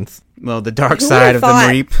functions. Well, the dark Who side of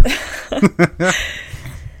would've the Mareep.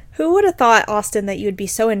 Who would have thought, Austin, that you would be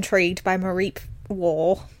so intrigued by Mareep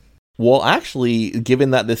wool? Well, actually,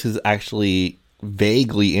 given that this is actually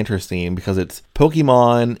vaguely interesting because it's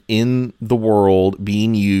Pokemon in the world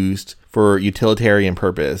being used for utilitarian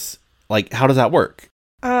purpose, like, how does that work?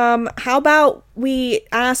 How about we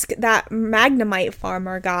ask that Magnemite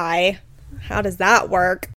farmer guy? How does that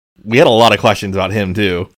work? We had a lot of questions about him,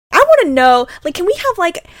 too. I want to know, like, can we have,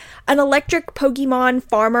 like, an electric Pokemon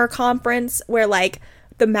farmer conference where, like,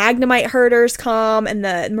 the Magnemite herders come and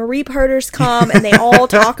the Mareep herders come and they all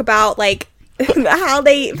talk about, like, how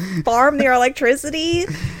they farm their electricity?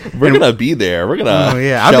 We're going to be there. We're going to Oh,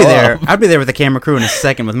 yeah. I'll be there. I'd be there with the camera crew in a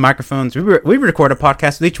second with microphones. We'd record a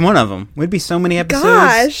podcast with each one of them. We'd be so many episodes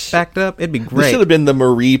Gosh. backed up. It'd be This great. should have been the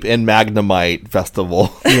Mareep and Magnemite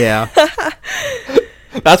festival. Yeah.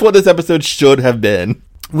 That's what this episode should have been.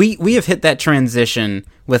 We have hit that transition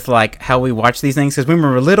with like how we watch these things, because when we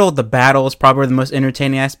were little, the battles probably were the most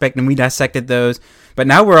entertaining aspect and we dissected those. But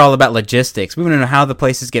now we're all about logistics. We want to know how the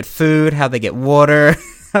places get food, how they get water,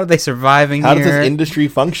 How are they surviving How here? does this industry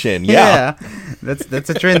function? Yeah. That's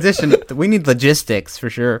a transition. We need logistics for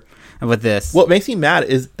sure with this. What makes me mad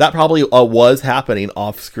is that probably was happening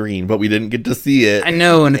off screen, but we didn't get to see it. I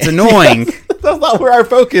know, and it's annoying. That's not where our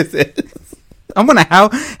focus is. I want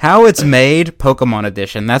to how it's made Pokemon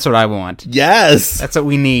Edition. That's what I want. Yes. That's what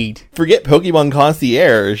we need. Forget Pokemon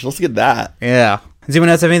Concierge. Let's get that. Yeah. Does anyone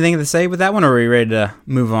else have anything to say with that one, or are we ready to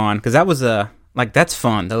move on? Because that was that's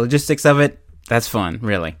fun. The logistics of it, that's fun,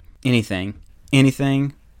 really. Anything?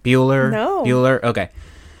 Bueller? No. Bueller? Okay.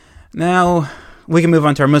 Now, we can move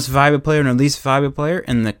on to our most valuable player and our least valuable player.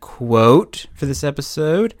 And the quote for this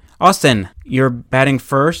episode. Austin, you're batting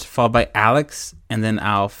first, followed by Alex, and then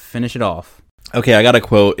I'll finish it off. Okay, I got a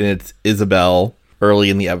quote, and it's Isabel early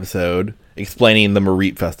in the episode explaining the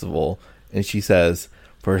Mareep Festival. And she says,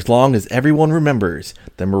 "For as long as everyone remembers,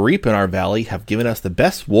 the Mareep in our valley have given us the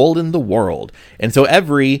best wool in the world. And so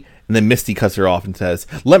and then Misty cuts her off and says,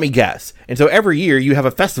 "Let me guess. And so every year you have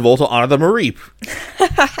a festival to honor the Mareep."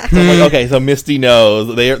 So I'm like, okay, so Misty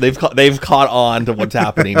knows. They've caught on to what's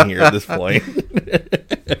happening here at this point.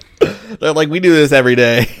 They're like, we do this every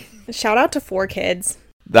day. Shout out to 4Kids.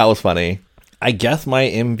 That was funny. I guess my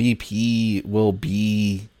MVP will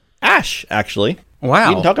be Ash, actually. Wow.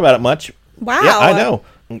 We didn't talk about it much. Wow. Yeah, I know.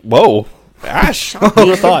 Whoa. Ash. Who would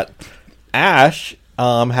have thought? Ash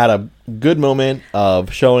had a good moment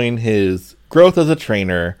of showing his growth as a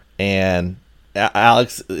trainer, and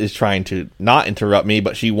Alex is trying to not interrupt me,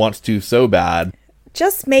 but she wants to so bad.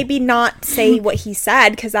 Just maybe not say what he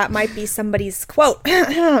said, because that might be somebody's quote.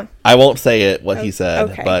 I won't say it, what he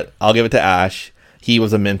said, okay. but I'll give it to Ash. He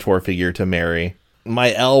was a mentor figure to Mary.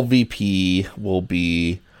 My LVP will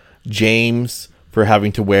be James for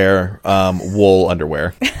having to wear wool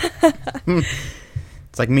underwear.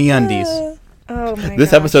 It's like MeUndies. Oh my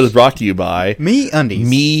This episode is brought to you by MeUndies.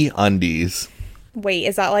 MeUndies. Wait,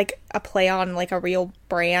 is that like a play on like a real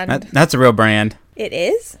brand? That's a real brand. It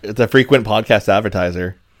is? It's a frequent podcast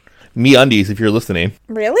advertiser. MeUndies, if you're listening.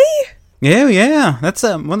 Really? Yeah. That's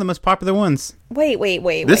one of the most popular ones. Wait.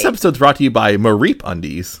 This episode's brought to you by Mareep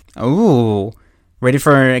Undies. Ooh. Ready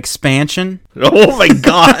for an expansion? Oh my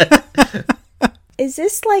god. Is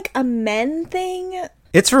this like a men thing?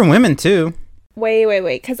 It's for women, too.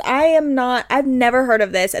 Wait, because I've never heard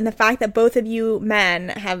of this, and the fact that both of you men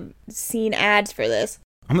have seen ads for this.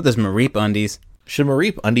 I'm with those Mareep Undies. Should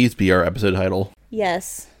Mareep Undies be our episode title?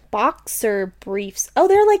 Yes. Boxer briefs. Oh,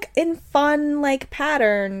 they're like in fun like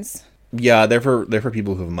patterns. Yeah, they're for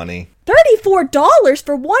people who have money. $34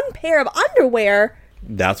 for one pair of underwear.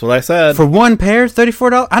 That's what I said. For one pair,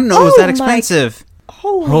 $34? I didn't know it was Oh that my- expensive.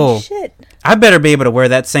 Holy shit. I better be able to wear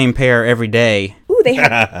that same pair every day. Ooh, they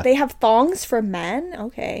have thongs for men?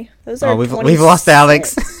 Okay. Those are We've lost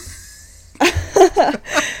Alex.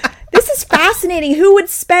 This is fascinating. Who would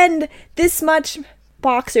spend this much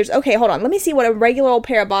boxers? Okay, hold on. Let me see what a regular old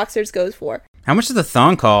pair of boxers goes for. How much does the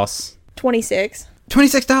thong cost? $26.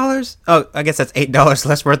 $26? Oh, I guess that's $8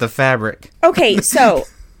 less worth of fabric. Okay, so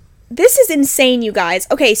this is insane, you guys.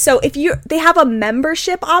 Okay, so if they have a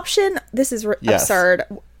membership option. This is Yes.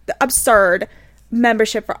 absurd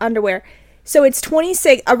membership for underwear. So it's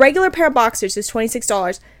 $26. A regular pair of boxers is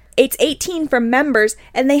 $26. It's $18 for members,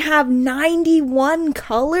 and they have 91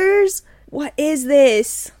 colors. What is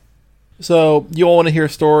this? So, you all want to hear a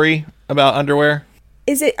story about underwear?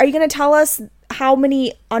 Are you going to tell us how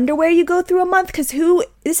many underwear you go through a month? Because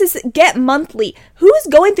this is Get Monthly. Who's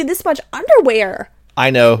going through this much underwear? I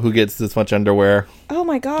know who gets this much underwear. Oh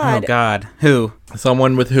my God. Oh, God. Who?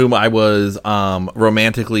 Someone with whom I was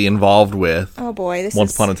romantically involved with Oh boy, this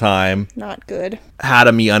once is upon a time. not good. Had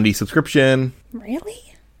a MeUndies subscription. Really?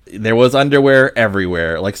 There was underwear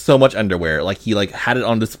everywhere, like so much underwear. Like he had it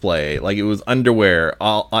on display. Like it was underwear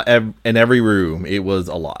in every room. It was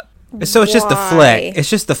a lot. So it's just the Why? flex. It's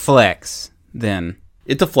just the flex, then.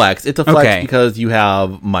 It's a flex. It's a flex Okay. because you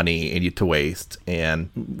have money and you to waste. And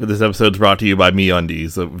this episode's brought to you by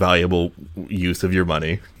MeUndies, a valuable use of your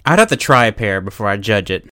money. I'd have to try a pair before I judge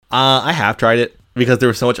it. I have tried it because there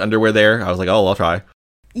was so much underwear there. I was like, oh, I'll try.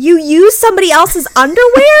 You use somebody else's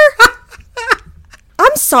underwear?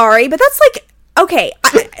 I'm sorry, but that's like, okay,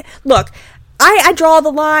 look, I draw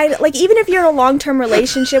the line. Like, even if you're in a long-term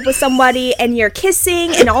relationship with somebody and you're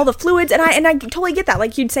kissing and all the fluids, and I totally get that.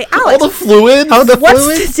 Like, you'd say, All Alex, the fluids? what's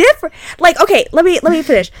the difference? Like, okay, let me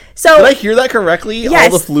finish. So, Did I hear that correctly?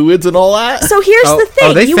 Yes. All the fluids and all that? So here's the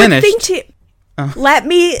thing. they you finished. would think to let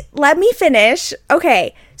me finish.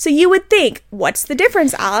 Okay. So you would think, what's the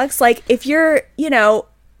difference, Alex? Like if you're,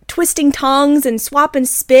 twisting tongues and swapping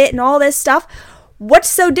spit and all this stuff,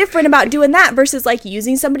 What's so different about doing that versus like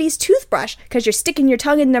using somebody's toothbrush? Because you're sticking your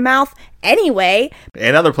tongue in their mouth anyway.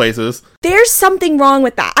 And other places. There's something wrong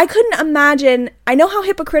with that. I couldn't imagine. I know how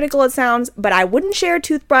hypocritical it sounds, but I wouldn't share a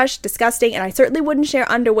toothbrush. Disgusting. And I certainly wouldn't share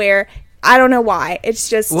underwear. I don't know why. It's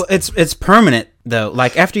just... Well, it's permanent, though.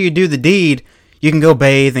 Like, after you do the deed, you can go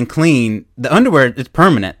bathe and clean. The underwear, it's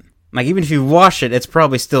permanent. Like, even if you wash it, it's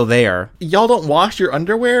probably still there. Y'all don't wash your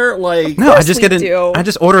underwear? Like, No, I just do. I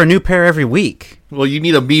just order a new pair every week. well, you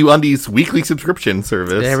need a MeUndies weekly subscription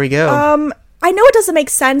service. There we go. I know it doesn't make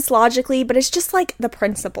sense logically, but it's just like the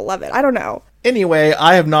principle of it. I don't know. Anyway,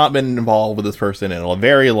 I have not been involved with this person in a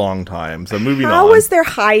very long time, so moving on. How is their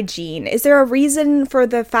hygiene? Is there a reason for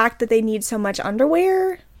the fact that they need so much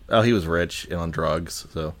underwear? Oh, he was rich and on drugs,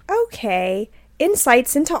 so. Okay.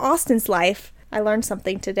 Insights into Austin's life. I learned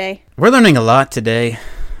something today. We're learning a lot today.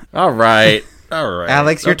 All right.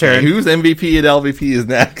 Alex, your turn. Whose MVP and LVP is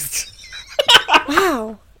next?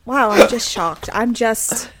 Wow, I'm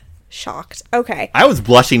just shocked. Okay. I was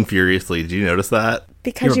blushing furiously. Did you notice that?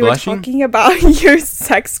 Because You you were were blushing? talking about your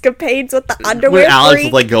sexcapades with the underwear When Alex freak.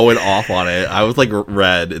 was like going off on it, I was like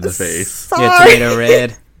red in the face. Sorry. Yeah, tomato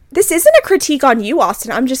red. This isn't a critique on you,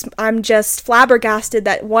 Austin. I'm just flabbergasted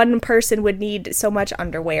that one person would need so much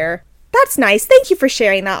underwear. That's nice. Thank you for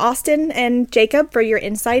sharing that, Austin and Jacob, for your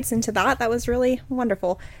insights into that. That was really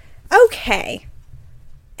wonderful. Okay.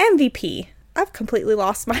 MVP. I've completely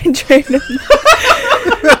lost my train of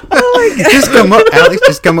Just come up, Alex.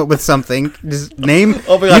 Just come up with something. Just name.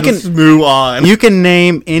 Oh my god, just move on. You can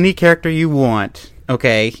name any character you want.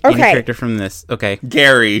 Okay. Any Okay. character from this. Okay.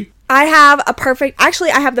 Gary. I have the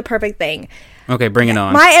perfect thing. Okay. Bring it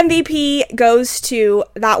on. My MVP goes to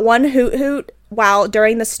that one hoot hoot while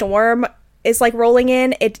during the storm is like rolling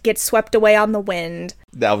in. It gets swept away on the wind.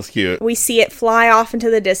 That was cute. We see it fly off into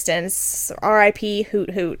the distance. R.I.P. Hoot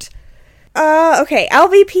Hoot. Okay,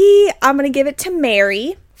 LVP, I'm gonna give it to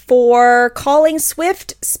Mary for calling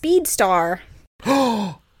Swift Speed Star.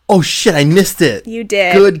 Oh shit, I missed it. You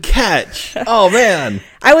did. Good catch. Oh man.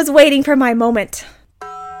 I was waiting for my moment.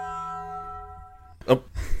 Oh,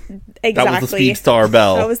 Exactly. that was the Speed Star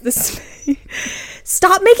bell. That was the...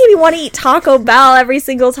 Stop making me want to eat Taco Bell every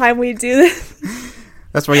single time we do this.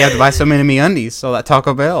 That's why you have to buy so many MeUndies. So that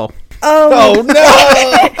Taco Bell. Oh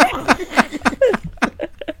no.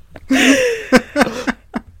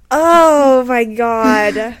 Oh my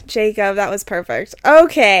god. Jacob, that was perfect.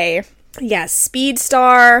 Okay. Yes, Speed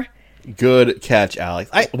Star. Good catch,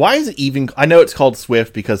 Alex. Why is it even... I know it's called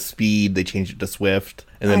Swift because Speed, they changed it to Swift,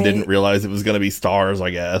 and then Right. didn't realize it was going to be Stars, I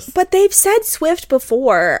guess. But they've said Swift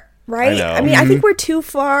before, right? I know. I mean, I think we're too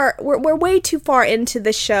far. We're way too far into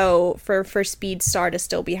the show for Speed Star to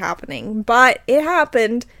still be happening. But it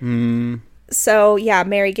happened. So yeah,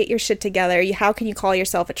 Mary, get your shit together. How can you call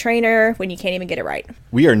yourself a trainer when you can't even get it right?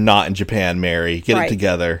 We are not in Japan, Mary. Get Right. it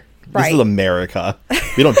together. This Right. is America.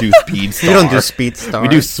 We don't do Speed Star. We don't do Speed Star. We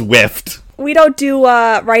do Swift. We don't do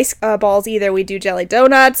rice balls either. We do jelly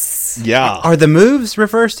donuts. Yeah. Are the moves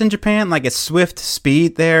reversed in Japan? Like it's Swift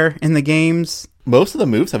Speed there in the games? Most of the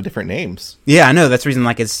moves have different names. Yeah, I know. That's the reason.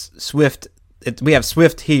 Like it's Swift. We have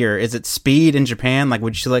Swift here. Is it Speed in Japan? Like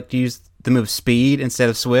would you like to use the move Speed instead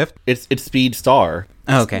of Swift? It's Speed Star.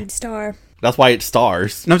 Oh, okay. Speed Star. That's why it's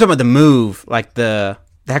Stars. No, I'm talking about the move, like the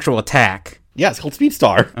actual attack. Yeah, it's called Speed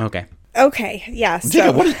Star. Okay. Okay. Yeah. So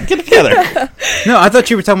Jacob, get it together. No, I thought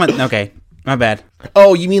you were talking about. Okay, my bad.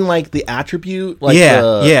 Oh, you mean like the attribute? Like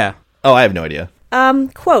Yeah. Oh, I have no idea.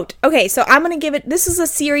 quote. Okay, so I'm gonna give it. This is a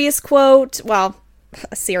serious quote. Well,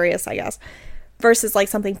 serious, I guess, versus like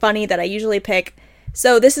something funny that I usually pick.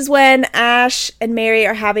 So this is when Ash and Mary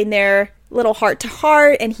are having their little heart to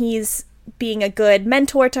heart, and he's being a good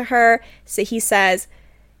mentor to her. So he says,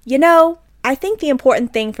 "You know, I think the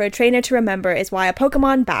important thing for a trainer to remember is why a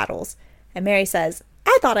Pokemon battles." And Mary says,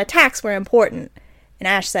 "I thought attacks were important." And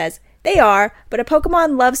Ash says, "They are, but a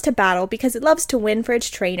Pokemon loves to battle because it loves to win for its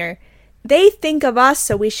trainer. They think of us,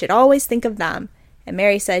 so we should always think of them." And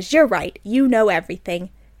Mary says, "You're right, you know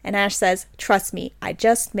everything." And Ash says, "Trust me, I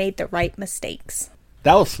just made the right mistakes."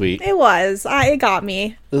 That was sweet. It was. It got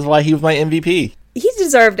me. This is why he was my MVP. He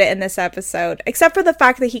deserved it in this episode, except for the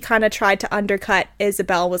fact that he kind of tried to undercut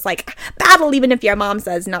Isabel, was like, battle even if your mom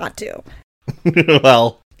says not to.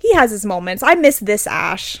 Well, He has his moments. I miss this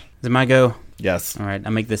Ash. Is it my go? yes. All right,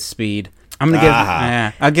 I'll make this Speed. I'm gonna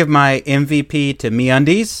give. I'll give my MVP to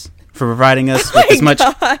MeUndies for providing us with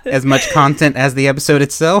as much content as the episode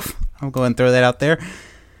itself. I'll go and throw that out there.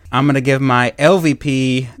 I'm gonna give my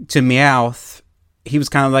LVP to Meowth. He was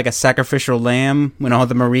kind of like a sacrificial lamb when all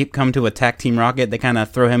the Mareep come to attack Team Rocket. They kind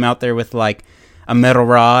of throw him out there with like a metal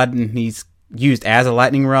rod, and he's used as a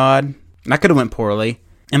lightning rod That could have went poorly.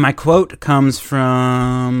 And my quote comes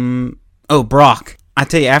from... Oh, Brock. I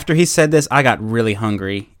tell you, after he said this, I got really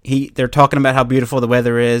hungry. They're talking about how beautiful the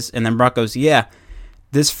weather is, and then Brock goes, yeah,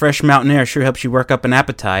 this fresh mountain air sure helps you work up an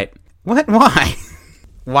appetite. What? Why?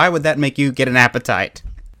 Why would that make you get an appetite?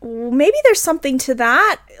 Maybe there's something to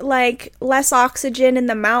that, like less oxygen in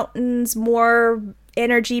the mountains, more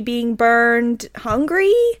energy being burned,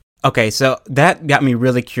 hungry? Okay, so that got me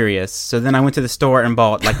really curious. So then I went to the store and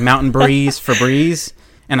bought like Mountain Breeze Febreze,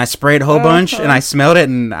 and I sprayed a whole bunch, and I smelled it,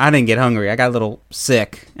 and I didn't get hungry. I got a little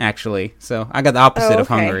sick, actually. So I got the opposite of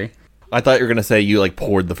hungry. I thought you were going to say you like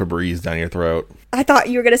poured the Febreze down your throat. I thought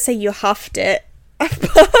you were going to say you huffed it.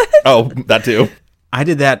 Oh, that too. I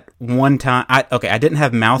did that one time. I didn't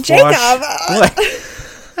have mouthwash. Jacob!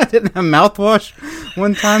 What? I didn't have mouthwash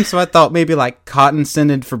one time, so I thought maybe like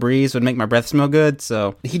cotton-scented Febreze would make my breath smell good,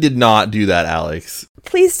 so... He did not do that, Alex.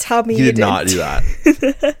 Please tell me He did not do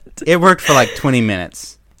that. It worked for like 20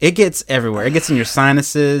 minutes. It gets everywhere. It gets in your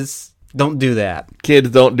sinuses. Don't do that. Kids,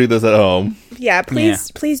 don't do this at home. Yeah,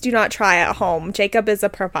 please do not try at home. Jacob is a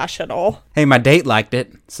professional. Hey, my date liked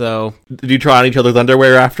it, so... Did you try on each other's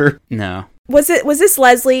underwear after? No. Was this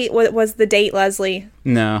Leslie? Was the date Leslie?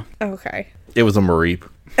 No. Okay. It was a Mareep.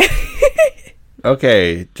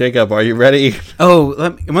 Okay, Jacob, are you ready?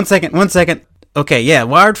 Oh, one second. Okay, yeah,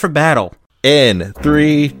 Wired for Battle. In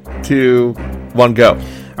 3, 2, 1, go.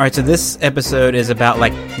 Alright, so this episode is about,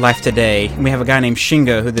 like, life today. We have a guy named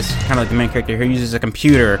Shingo, who this kind of like the main character, who uses a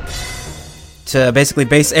computer to basically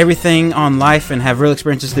base everything on life and have real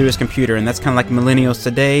experiences through his computer. And that's kind of like millennials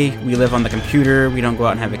today. We live on the computer. We don't go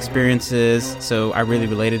out and have experiences. So I really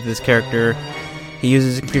related to this character. He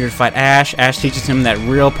uses a computer to fight Ash. Ash teaches him that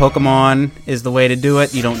real Pokemon is the way to do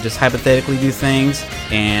it. You don't just hypothetically do things.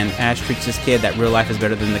 And Ash treats this kid that real life is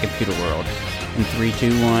better than the computer world. In 3,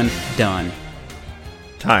 2, 1, done.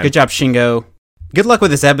 Time. Good job, Shingo. Good luck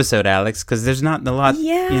with this episode, Alex, because there's not a lot,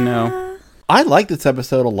 I like this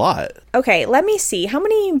episode a lot. Okay, let me see. How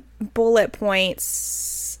many bullet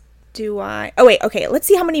points do I... Oh, wait, okay. Let's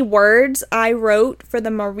see how many words I wrote for the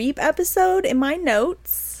Mareep episode in my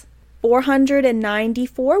notes.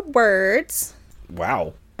 494 words.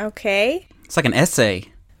 Wow. Okay. It's like an essay.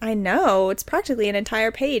 I know. It's practically an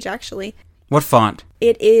entire page, actually. What font?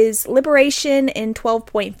 It is Liberation in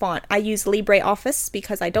 12-point font. I use LibreOffice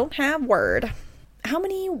because I don't have Word. How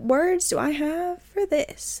many words do I have for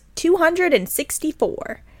this?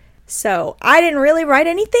 264. So I didn't really write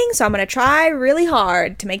anything, so I'm going to try really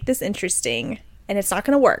hard to make this interesting. And it's not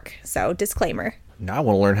going to work, so disclaimer. Now I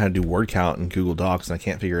want to learn how to do word count in Google Docs, and I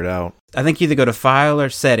can't figure it out. I think you either go to File or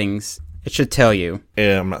Settings. It should tell you.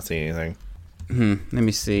 Yeah, I'm not seeing anything. Let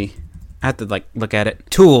me see. I have to, look at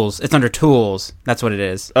it. Tools. It's under Tools. That's what it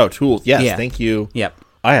is. Oh, tools. Yes, Yeah. Thank you. Yep.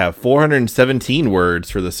 I have 417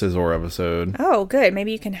 words for the Scizor episode. Oh, good.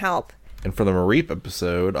 Maybe you can help. And for the Mareep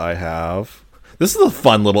episode, I have... This is a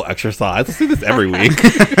fun little exercise. Let's do this every week.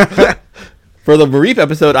 For the Mareep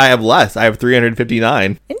episode, I have less. I have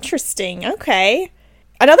 359. Interesting. Okay.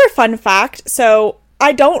 Another fun fact. So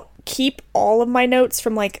I don't keep all of my notes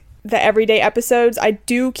from the everyday episodes. I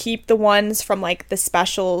do keep the ones from the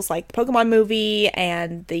specials, like the Pokemon movie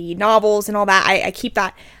and the novels and all that. I keep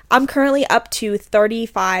that. I'm currently up to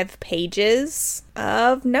 35 pages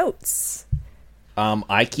of notes.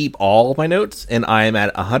 I keep all of my notes, and I am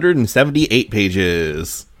at 178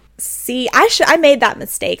 pages. See, I made that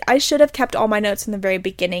mistake. I should have kept all my notes in the very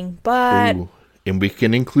beginning, but... Ooh. And we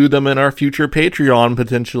can include them in our future Patreon,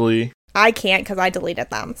 potentially. I can't because I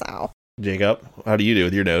deleted them, so... Jacob, how do you do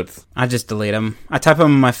with your notes? I just delete them. I type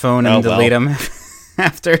them on my phone and delete them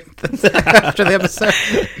after the episode.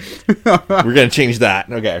 We're going to change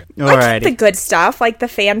that. Okay. I keep the good stuff, like the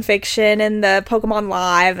fan fiction and the Pokemon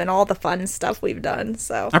Live and all the fun stuff we've done,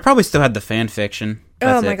 so... I probably still had the fan fiction.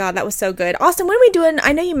 Oh my god, that was so good. Austin, when are we doing...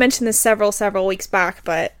 I know you mentioned this several weeks back,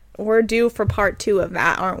 but we're due for part 2 of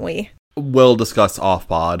that, aren't we? We'll discuss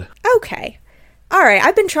off-pod. Okay. Alright,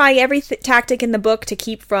 I've been trying every tactic in the book to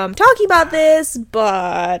keep from talking about this,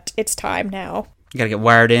 but it's time now. You gotta get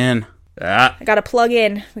wired in. Ah. I gotta plug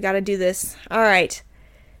in. We gotta do this. Alright.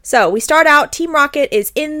 So, we start out, Team Rocket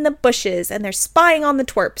is in the bushes, and they're spying on the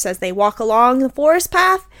twerps as they walk along the forest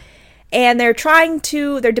path, and they're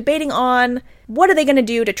debating on what are they going to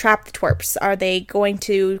do to trap the twerps. Are they going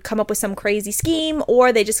to come up with some crazy scheme, or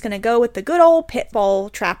are they just going to go with the good old pitfall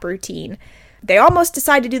trap routine? They almost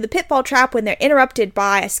decide to do the pitfall trap when they're interrupted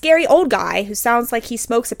by a scary old guy who sounds like he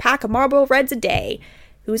smokes a pack of Marlboro Reds a day,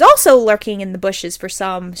 who's also lurking in the bushes for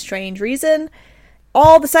some strange reason.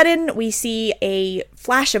 All of a sudden, we see a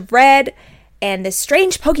flash of red, and this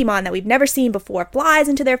strange Pokemon that we've never seen before flies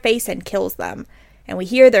into their face and kills them. and we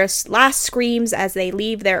hear their last screams as they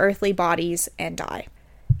leave their earthly bodies and die.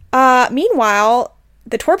 Meanwhile,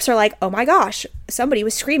 the twerps are like, oh my gosh, somebody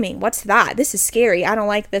was screaming. What's that? This is scary. I don't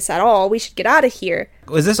like this at all. We should get out of here.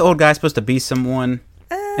 Was this old guy supposed to be someone?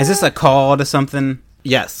 Is this a call to something?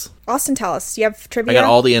 Yes. Austin, tell us. You have trivia? I got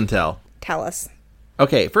all the intel. Tell us.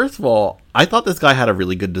 Okay, first of all, I thought this guy had a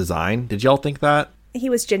really good design. Did y'all think that? He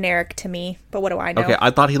was generic to me, but what do I know? Okay,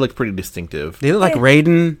 I thought he looked pretty distinctive. Did he look like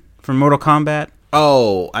Raiden from Mortal Kombat?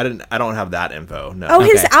 Oh, I don't have that info. No. Oh,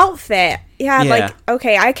 his Okay. outfit. Yeah, Yeah. like,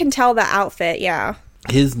 okay, I can tell the outfit, yeah.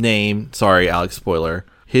 His name, sorry, Alex, spoiler.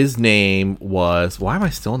 His name was, why am I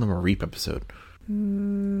still in the Mareep episode?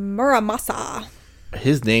 Muramasa.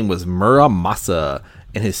 His name was Muramasa,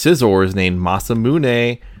 and his scissor is named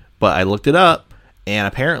Masamune, but I looked it up, and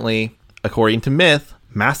apparently, according to myth,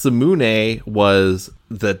 Masamune was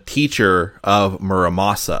the teacher of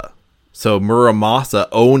Muramasa. So Muramasa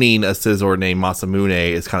owning a scissor named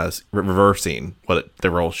Masamune is kind of reversing what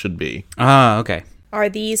the role should be. Oh, okay. Are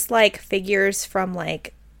these, like, figures from,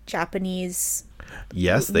 like, Japanese...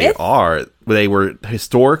 Yes, they Myth? are. They were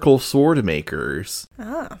historical sword makers,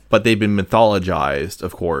 but they've been mythologized,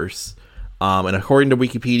 of course. And according to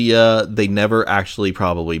Wikipedia, they never actually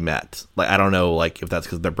probably met. Like, I don't know, like, if that's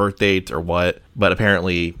because of their birth dates or what, but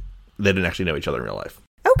apparently they didn't actually know each other in real life.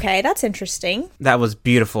 Okay, that's interesting. That was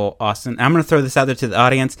beautiful, Austin. I'm going to throw this out there to the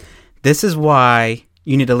audience. This is why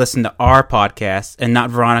you need to listen to our podcast and not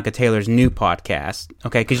Veronica Taylor's new podcast,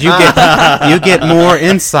 okay? Because you get more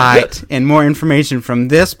insight and more information from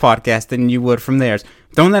this podcast than you would from theirs.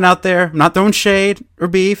 Throwing that out there. I'm not throwing shade or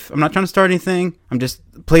beef. I'm not trying to start anything. I'm just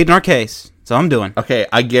pleading our case. That's all I'm doing. Okay,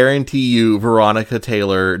 I guarantee you Veronica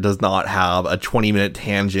Taylor does not have a 20-minute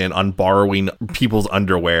tangent on borrowing people's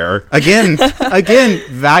underwear. Again,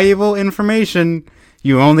 valuable information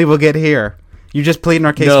you only will get here. You just pleading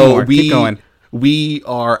our case more. Keep going. We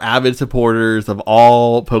are avid supporters of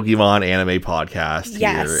all Pokemon anime podcasts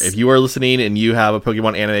Yes. here. If you are listening and you have a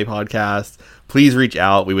Pokemon anime podcast, please reach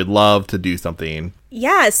out. We would love to do something.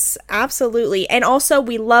 Yes, absolutely. And also,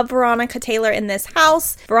 we love Veronica Taylor in this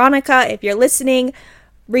house. Veronica, if you're listening,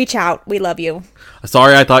 reach out. We love you.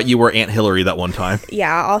 Sorry, I thought you were Aunt Hillary that one time.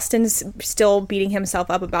 Yeah, Austin's still beating himself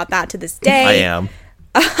up about that to this day. I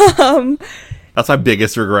am. That's my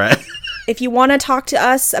biggest regret. If you want to talk to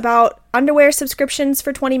us about underwear subscriptions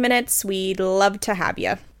for 20 minutes, we'd love to have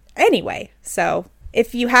you. Anyway, so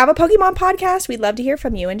if you have a Pokemon podcast, we'd love to hear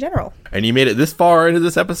from you in general. And you made it this far into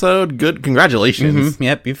this episode. Good. Congratulations.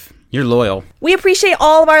 Yep, you're loyal. We appreciate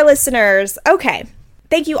all of our listeners. Okay.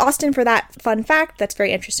 Thank you, Austin, for that fun fact. That's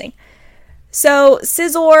very interesting. So,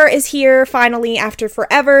 Scizor is here finally after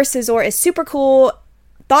forever. Scizor is super cool.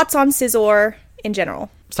 Thoughts on Scizor in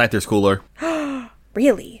general? Scyther's cooler.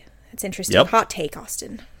 Really? That's interesting. Yep. Hot take,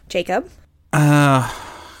 Austin. Jacob?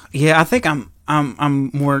 Yeah, I think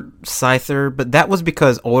I'm more Scyther, but that was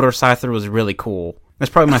because older Scyther was really cool. That's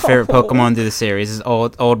probably my favorite Pokemon to the series is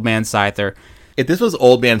old man Scyther. If this was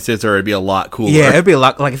Old Man Scissor, it'd be a lot cooler. Yeah, it'd be a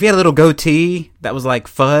lot like if he had a little goatee that was like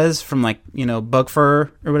fuzz from like, bug fur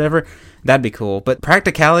or whatever, that'd be cool. But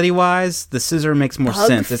practicality wise, the Scizor makes more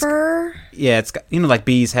sense. Fur? It's got, like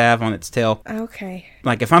bees have on its tail. Okay.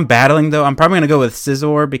 Like if I'm battling though, I'm probably gonna go with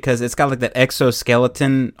Scizor because it's got like that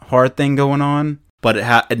exoskeleton heart thing going on. But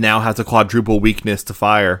it now has a quadruple weakness to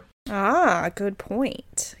fire. Ah, good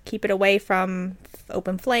point. Keep it away from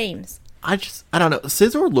open flames. I don't know.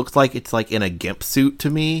 Scizor looks like it's like in a gimp suit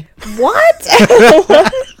to me. What?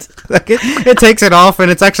 Like it takes it off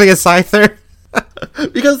and it's actually a Scyther.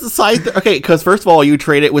 Because the Scyther, okay, because first of all, you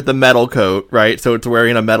trade it with the metal coat, right? So it's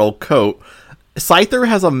wearing a metal coat. Scyther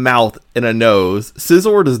has a mouth and a nose.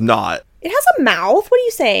 Scizor does not. It has a mouth? What are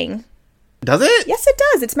you saying? Does it? Yes, it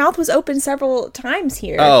does. Its mouth was open several times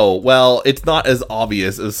here. Oh, well, it's not as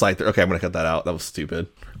obvious as Scyther. Okay, I'm going to cut that out. That was stupid.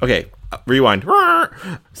 Okay, rewind.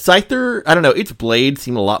 Scyther, I don't know, its blade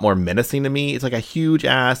seemed a lot more menacing to me. It's like a huge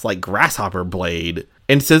ass, like, grasshopper blade.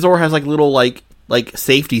 And Scizor has, like, little, like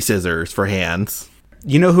safety scissors for hands.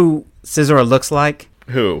 You know who Scizor looks like?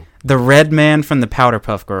 Who? The red man from the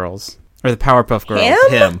Powderpuff Girls. Or the Powerpuff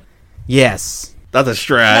Girls. Him. Yes. That's a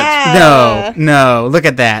stretch. Yeah. No, look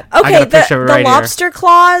at that. I Okay, got a picture of it right the here. lobster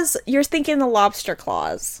claws, you're thinking the lobster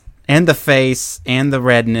claws. And the face and the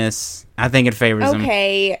redness. I think it favors him.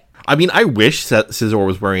 Okay. I mean, I wish Scizor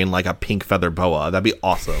was wearing, like, a pink feather boa. That'd be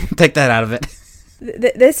awesome. Take that out of it.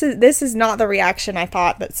 This is not the reaction I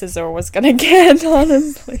thought that Scizor was going to get,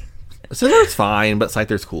 honestly. Scizor's fine, but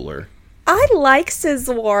Scyther's cooler. I like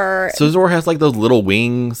Scizor. Scizor has, like, those little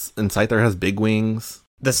wings, and Scyther has big wings.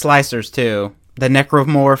 The slicers, too. The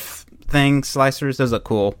necromorph thing, slicers, those look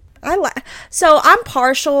cool. So I'm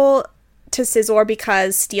partial to Scizor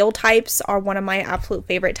because steel types are one of my absolute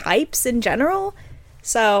favorite types in general.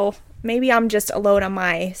 So maybe I'm just alone on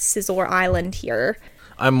my Scizor island here.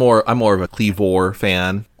 I'm more of a Cleavor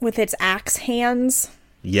fan. With its axe hands.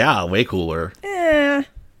 Yeah, way cooler.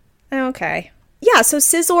 Okay. Yeah, so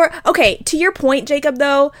Scizor... Okay, to your point, Jacob,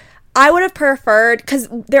 though, I would have preferred... Because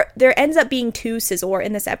there ends up being 2 Scizor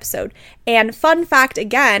in this episode. And fun fact,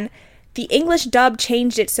 again, the English dub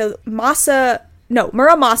changed it so Muramasa,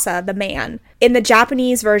 the man, in the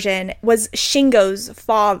Japanese version, was Shingo's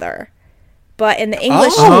father. But in the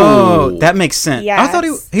English... Oh, that makes sense. Yes. I thought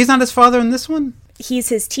he's not his father in this one? He's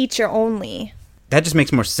his teacher only. That just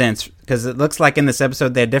makes more sense, because it looks like in this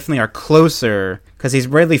episode they definitely are closer, because he's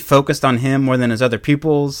really focused on him more than his other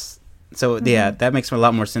pupils. So, yeah, that makes a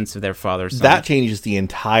lot more sense of their fathers. That changes the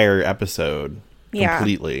entire episode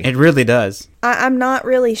completely. It really does. I'm not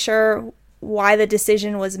really sure why the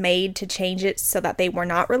decision was made to change it so that they were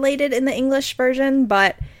not related in the English version,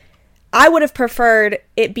 but I would have preferred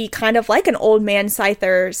it be kind of like an old man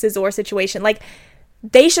Scyther Scizor situation. Like,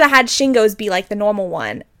 they should have had Shingo's be like the normal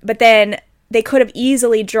one, but then they could have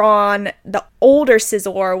easily drawn the older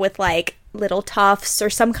Scizor with like little tufts or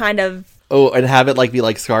some kind of... Oh, and have it like be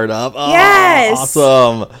like scarred up? Oh, yes!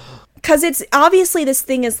 Awesome! Because it's obviously this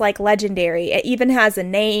thing is like legendary. It even has a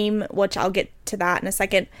name, which I'll get to that in a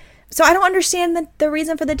second. So I don't understand the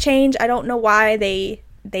reason for the change. I don't know why they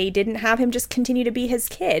didn't have him just continue to be his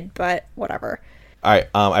kid, but whatever. All right,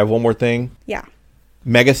 I have one more thing. Yeah.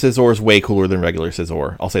 Mega Scizor is way cooler than regular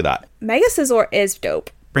Scizor. I'll say that. Mega Scizor is dope.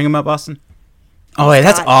 Bring him up, Austin. Oh, wait,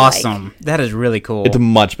 that's God, awesome. That is really cool. It's a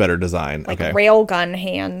much better design. Like okay. railgun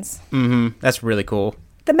hands. Mm-hmm. That's really cool.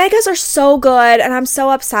 The Megas are so good, and I'm so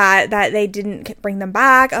upset that they didn't bring them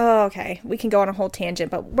back. Oh, okay. We can go on a whole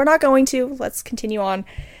tangent, but we're not going to. Let's continue on.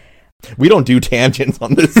 We don't do tangents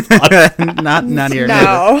on this podcast. not here.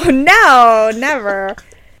 No, never.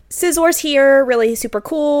 Scizor's here, really super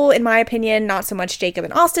cool, in my opinion. Not so much Jacob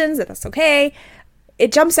and Austin's, but that's okay.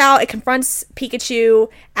 It jumps out, it confronts Pikachu.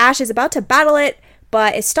 Ash is about to battle it,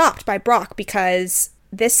 but is stopped by Brock because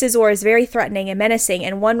this Scizor is very threatening and menacing,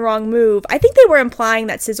 and one wrong move... I think they were implying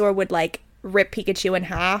that Scizor would, like, rip Pikachu in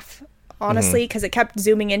half, honestly, because it kept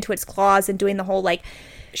zooming into its claws and doing the whole, like,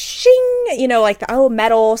 shing, you know, like the,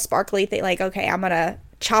 metal, sparkly thing, like, okay, I'm gonna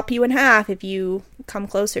chop you in half if you come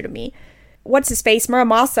closer to me. What's his face?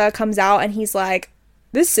 Muramasa comes out and he's like,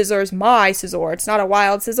 this Scizor is my Scizor. It's not a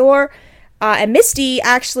wild Scizor. And Misty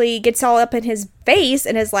actually gets all up in his face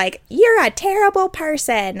and is like, you're a terrible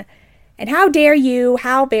person. And how dare you?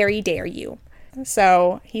 How very dare you?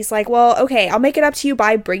 So he's like, well, okay, I'll make it up to you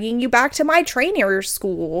by bringing you back to my trainer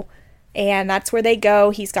school. And that's where they go.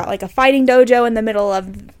 He's got like a fighting dojo in the middle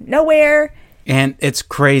of nowhere. And it's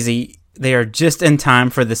crazy. They are just in time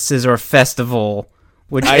for the Scizor Festival,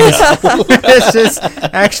 which is it's just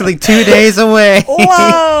actually 2 days away.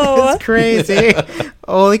 Whoa! It's crazy.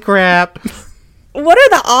 Holy crap. What are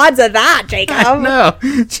the odds of that, Jacob? No.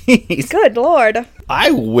 Jeez. Good Lord.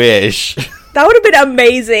 I wish. That would have been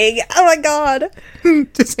amazing. Oh my God.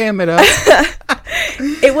 Just ham it up.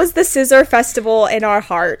 It was the Scizor Festival in our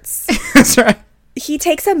hearts. That's right. He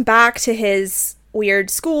takes him back to his weird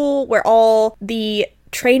school where all the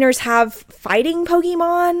trainers have fighting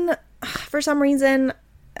Pokemon for some reason.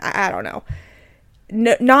 I don't know.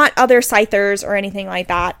 No, not other Scythers or anything like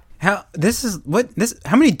that. How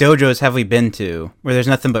many dojos have we been to where there's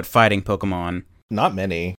nothing but fighting Pokemon? Not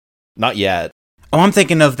many. Not yet. Oh, I'm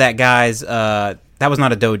thinking of that guy's, that was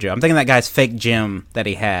not a dojo. I'm thinking that guy's fake gym that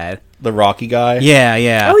he had. The Rocky guy? Yeah,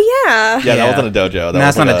 yeah. Oh, yeah. Yeah, that wasn't a dojo.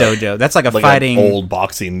 That's not a dojo. That's like a fighting... An old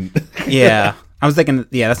boxing... Yeah. I was thinking,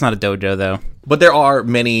 yeah, that's not a dojo, though. But there are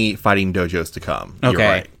many fighting dojos to come. Okay. You're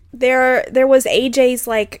right. There was AJ's,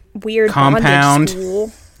 like, weird compound. Bondage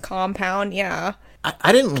school. Compound, yeah.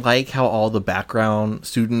 I didn't like how all the background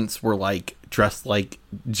students were, like, dressed like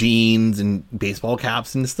jeans and baseball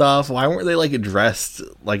caps and stuff. Why weren't they, like, dressed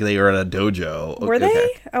like they were at a dojo? Were they? Okay.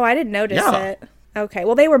 Oh, I didn't notice Yeah. it. Okay,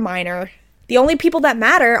 well, they were minor. The only people that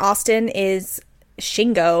matter, Austin, is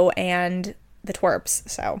Shingo and the twerps,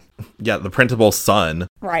 so. Yeah, the principal's son.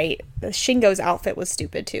 Right. Shingo's outfit was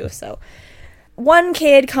stupid, too, so. One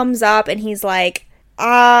kid comes up and he's like,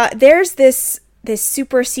 there's this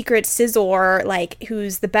super secret Scizor, like,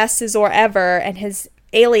 who's the best Scizor ever, and his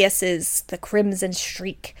alias is the Crimson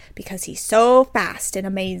Streak, because he's so fast and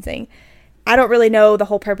amazing. I don't really know the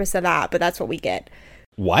whole purpose of that, but that's what we get.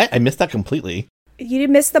 What? I missed that completely. You did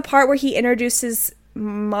miss the part where he introduces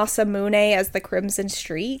Masamune as the Crimson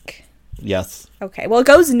Streak? Yes. Okay, well, it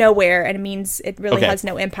goes nowhere, and it means it really Okay. has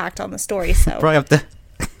no impact on the story, so. Probably have to...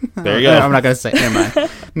 There you go. I'm not going to say it. Never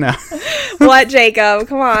mind. No. What, Jacob?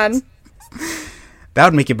 Come on. That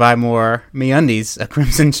would make you buy more MeUndies, a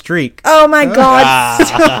Crimson Streak. Oh my god.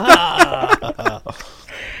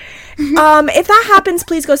 If that happens,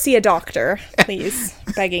 please go see a doctor. Please.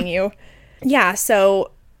 Begging you. Yeah,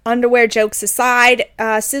 so underwear jokes aside,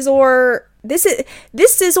 Scizor... This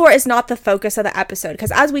Scizor is not the focus of the episode,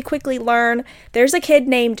 because as we quickly learn, there's a kid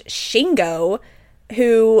named Shingo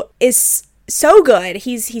who is so good.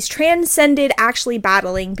 He's transcended actually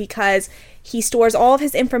battling because he stores all of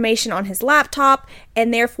his information on his laptop,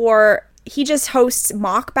 and therefore he just hosts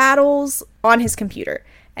mock battles on his computer.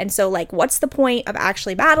 And so, like, what's the point of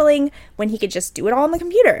actually battling when he could just do it all on the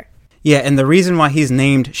computer? Yeah, and the reason why he's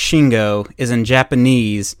named Shingo is in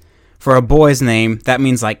Japanese. For a boy's name, that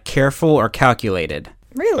means, like, careful or calculated.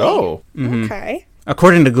 Really? Oh. Mm-hmm. Okay.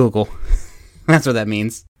 According to Google. That's what that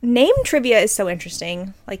means. Name trivia is so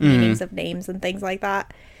interesting. Like, meanings of names and things like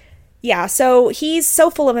that. Yeah, so he's so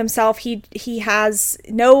full of himself. He has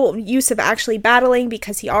no use of actually battling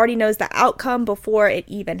because he already knows the outcome before it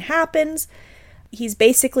even happens. He's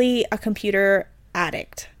basically a computer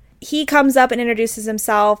addict. He comes up and introduces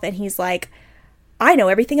himself, and he's like, I know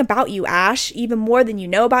everything about you, Ash, even more than you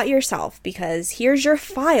know about yourself, because here's your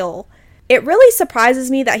file. It really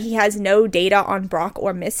surprises me that he has no data on Brock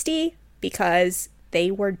or Misty, because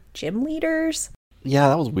they were gym leaders. Yeah,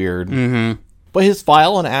 that was weird. Mm-hmm. But his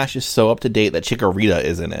file on Ash is so up to date that Chikorita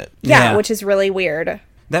is in it. Yeah, which is really weird.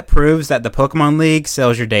 That proves that the Pokemon League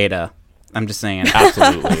sells your data. I'm just saying.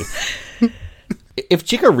 Absolutely. If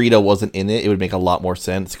Chikorita wasn't in it, it would make a lot more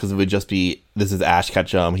sense, because it would just be, this is Ash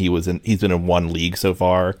Ketchum. He's been in one league so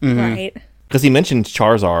far. Mm-hmm. Right. Because he mentioned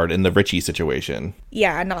Charizard in the Richie situation.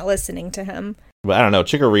 Yeah, not listening to him. But I don't know,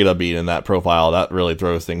 Chikorita being in that profile, that really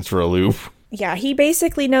throws things for a loop. Yeah, he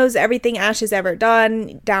basically knows everything Ash has ever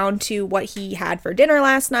done, down to what he had for dinner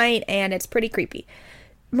last night, and it's pretty creepy.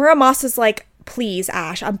 Muramasa's like, please,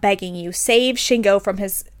 Ash, I'm begging you, save Shingo from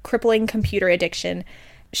his crippling computer addiction.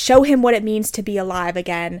 Show him what it means to be alive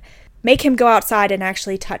again. Make him go outside and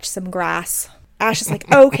actually touch some grass. Ash is like,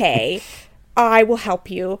 okay, I will help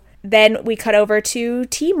you. Then we cut over to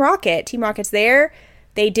Team Rocket. Team Rocket's there.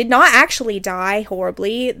 They did not actually die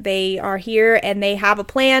horribly. They are here and they have a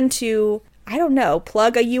plan to, I don't know,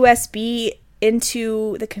 plug a USB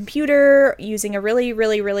into the computer using a really,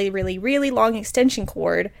 really, really, really, really long extension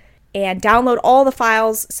cord and download all the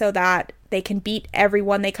files so that they can beat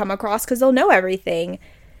everyone they come across because they'll know everything.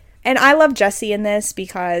 And I love Jessie in this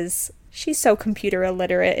because she's so computer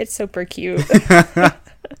illiterate. It's super cute.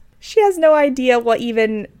 She has no idea what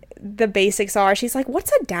even the basics are. She's like,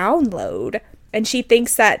 what's a download? And she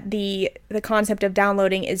thinks that the concept of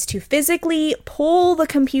downloading is to physically pull the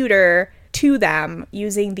computer to them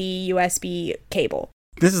using the USB cable.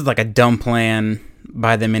 This is like a dumb plan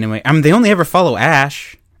by them anyway. I mean, they only ever follow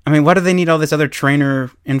Ash. I mean, why do they need all this other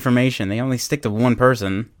trainer information? They only stick to one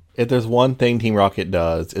person. If there's one thing Team Rocket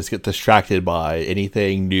does, is get distracted by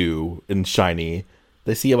anything new and shiny.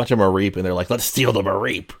 They see a bunch of Mareep and they're like, let's steal the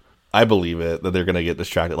Mareep. I believe it, that they're going to get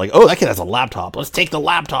distracted. Like, oh, that kid has a laptop. Let's take the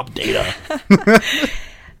laptop data.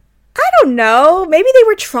 I don't know. Maybe they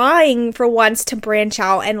were trying for once to branch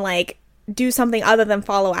out and, like, do something other than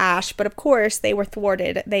follow Ash. But, of course, they were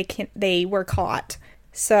thwarted. They were caught.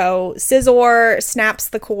 So, Scizor snaps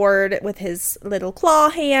the cord with his little claw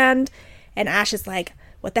hand. And Ash is like,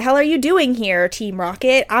 what the hell are you doing here, Team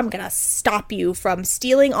Rocket? I'm going to stop you from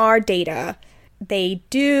stealing our data. They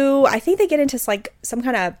do. I think they get into like some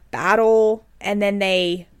kind of battle and then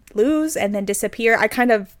they lose and then disappear. I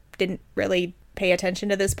kind of didn't really pay attention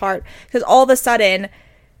to this part because all of a sudden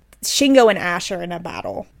Shingo and Ash are in a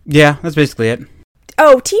battle. Yeah, that's basically it.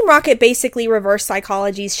 Oh, Team Rocket basically reverse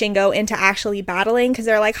psychologies Shingo into actually battling because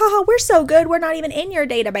they're like, haha, we're so good, we're not even in your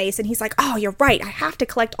database. And he's like, oh, you're right, I have to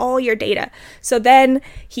collect all your data. So then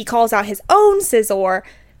he calls out his own Scizor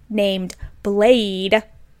named Blade,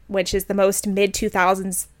 which is the most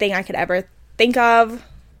mid-2000s thing I could ever think of.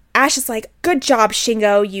 Ash is like, good job,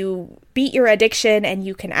 Shingo, you beat your addiction and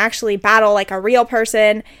you can actually battle like a real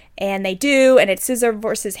person. And they do, and it's Scizor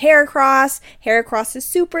versus Heracross. Heracross is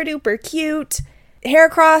super duper cute.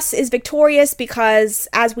 Heracross is victorious because,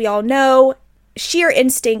 as we all know, sheer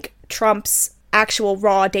instinct trumps actual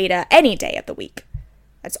raw data any day of the week.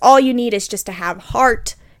 That's all you need is just to have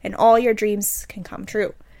heart, and all your dreams can come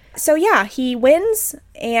true. So yeah, he wins,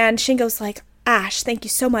 and Shingo's like, Ash, thank you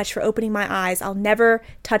so much for opening my eyes. I'll never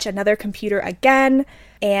touch another computer again.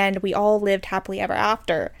 And we all lived happily ever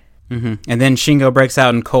after. Mm-hmm. And then Shingo breaks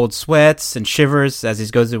out in cold sweats and shivers as he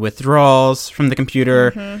goes through withdrawals from the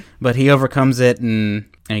computer. But he overcomes it, and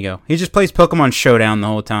there you go. He just plays Pokemon Showdown the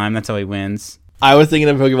whole time. That's how he wins. I was thinking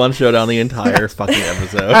of Pokemon Showdown the entire fucking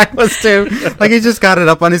episode. I was too. Like, he just got it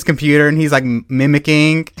up on his computer and he's like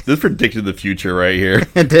mimicking. This predicted the future right here.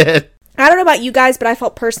 It did. I don't know about you guys, but I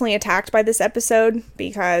felt personally attacked by this episode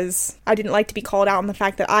because I didn't like to be called out on the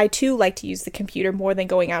fact that I too like to use the computer more than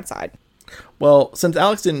going outside. Well, since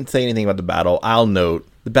Alex didn't say anything about the battle, I'll note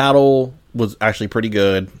the battle was actually pretty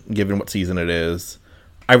good, given what season it is.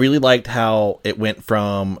 I really liked how it went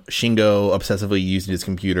from Shingo obsessively using his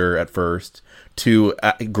computer at first to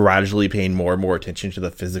gradually paying more and more attention to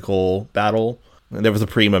the physical battle. And there was a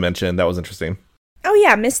Prima mention. That was interesting. Oh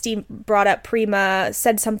yeah, Misty brought up Prima,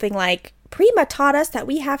 said something like, Prima taught us that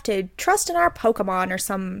we have to trust in our Pokemon or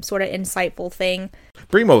some sort of insightful thing.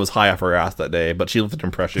 Prima was high off her ass that day, but she left an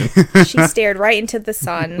impression. She stared right into the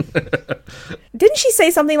sun. Didn't she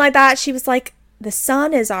say something like that? She was like, the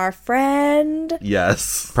sun is our friend.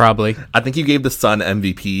 Yes. Probably. I think you gave the Sun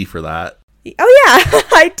MVP for that. Oh yeah,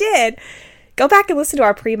 I did. Go back and listen to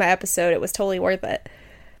our Prima episode. It was totally worth it.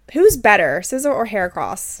 Who's better, Scizor or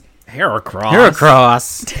Heracross?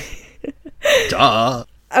 Heracross. Duh.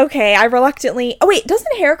 Okay, I reluctantly... Oh wait,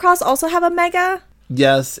 doesn't Heracross also have a Mega?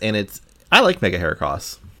 Yes, and I like Mega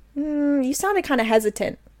Heracross. You sounded kind of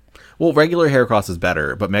hesitant. Well, regular Heracross is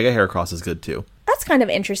better, but Mega Heracross is good too. That's kind of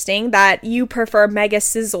interesting that you prefer Mega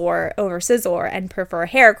Scizor over Scizor and prefer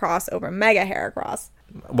Heracross over Mega Heracross.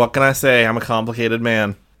 What can I say? I'm a complicated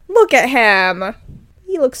man. Look at him.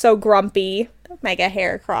 He looks so grumpy. Mega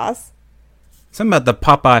Heracross. Something about the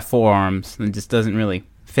Popeye forearms that just doesn't really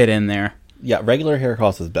fit in there. Yeah, regular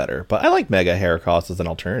Heracross is better, but I like Mega Heracross as an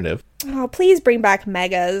alternative. Oh, please bring back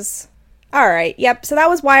Megas. Alright, yep, so that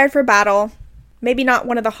was Wired for Battle. Maybe not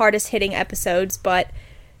one of the hardest hitting episodes, but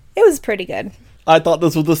it was pretty good. I thought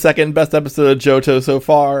this was the second best episode of Johto so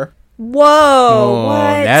far. Whoa,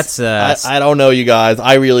 what? That's I don't know, you guys.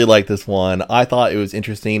 I really like this one. I thought it was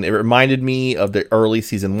interesting. It reminded me of the early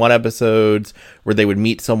season 1 episodes where they would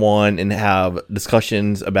meet someone and have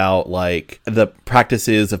discussions about like the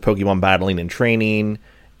practices of Pokemon battling and training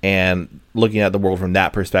and looking at the world from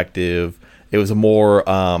that perspective. It was a more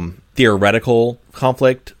theoretical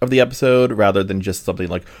conflict of the episode rather than just something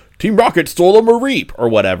like Team Rocket stole a Mareep or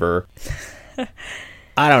whatever.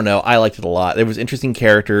 I don't know. I liked it a lot. There was interesting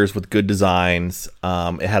characters with good designs.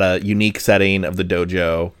 It had a unique setting of the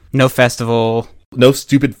dojo. no festival. No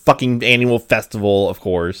stupid fucking annual festival, of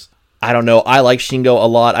course. I don't know. I like Shingo a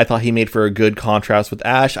lot. I thought he made for a good contrast with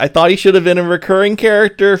Ash. I thought he should have been a recurring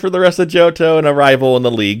character for the rest of Johto and a rival in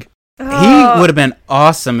the league. He would have been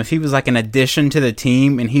awesome if he was like an addition to the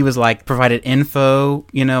team and he was like provided info,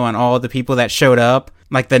 on all the people that showed up.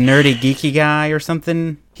 Like the nerdy geeky guy or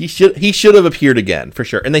something. He should have appeared again, for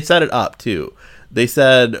sure. And they set it up, too. They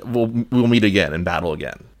said, we'll meet again and battle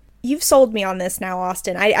again. You've sold me on this now,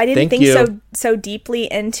 Austin. I didn't Thank think you. so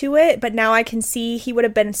deeply into it, but now I can see he would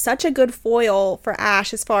have been such a good foil for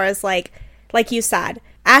Ash as far as like you said,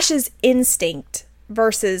 Ash's instinct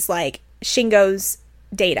versus like Shingo's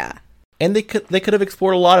data. And they could have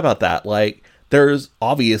explored a lot about that. Like, there's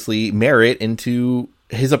obviously merit into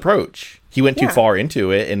his approach. He went too far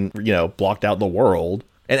into it and, blocked out the world.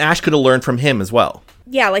 And Ash could have learned from him as well.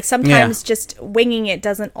 Yeah, like sometimes just winging it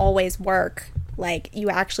doesn't always work. Like you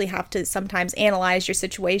actually have to sometimes analyze your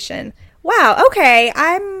situation. Wow, okay,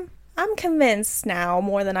 I'm convinced now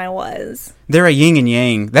more than I was. They're a yin and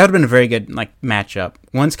yang. That would have been a very good matchup.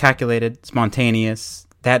 One's calculated, spontaneous.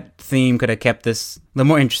 That theme could have kept this a little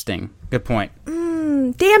more interesting. Good point.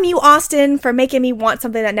 Damn you, Austin, for making me want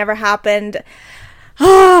something that never happened.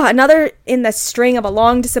 Another in the string of a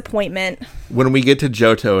long disappointment. When we get to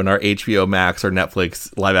Johto and our HBO Max or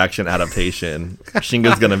Netflix live action adaptation,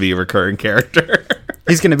 Shingo's going to be a recurring character.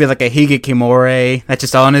 He's going to be like a Higekimori that's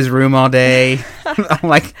just all in his room all day.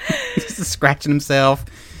 Like, just scratching himself.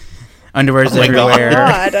 Underwear's everywhere.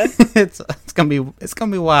 God. it's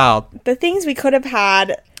gonna be wild. The things we could have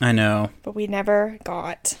had, I know, but we never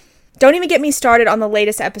got. Don't even get me started on the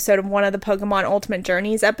latest episode of one of the Pokemon Ultimate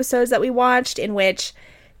Journeys episodes that we watched, in which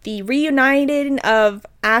the reuniting of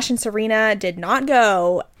Ash and Serena did not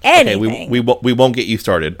go anything. Okay, we won't get you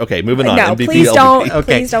started. Okay, moving on. No, MVP, please LVP. don't.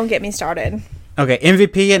 Okay. Please don't get me started. Okay,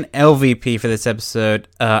 MVP and LVP for this episode.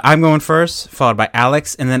 I'm going first, followed by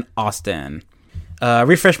Alex, and then Austin.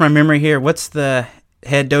 Refresh my memory here. What's the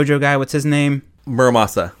head dojo guy? What's his name?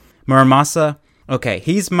 Muramasa. Okay,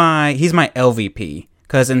 he's my LVP.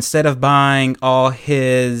 Because instead of buying all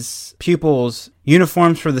his pupils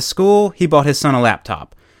uniforms for the school, he bought his son a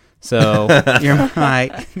laptop. So you're my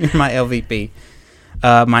LVP.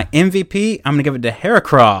 My MVP, I'm gonna give it to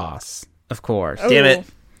Heracross, of course. Damn it!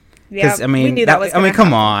 Yeah, I mean, we knew that was.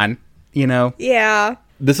 come on, Yeah.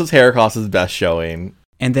 This was Heracross's best showing.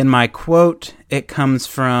 And then my quote, it comes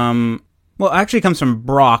from, well, actually it comes from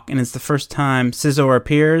Brock, and it's the first time Scizor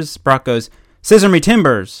appears. Brock goes, "Scissor me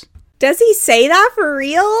timbers." Does he say that for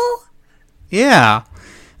real? Yeah,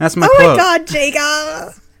 that's my Oh quote. my god,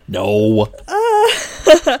 Jacob. No.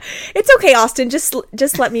 It's okay, Austin.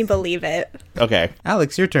 Just let me believe it. Okay.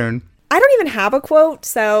 Alex, your turn. I don't even have a quote,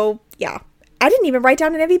 so yeah. I didn't even write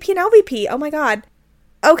down an MVP and LVP. Oh my god.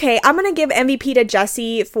 Okay, I'm going to give MVP to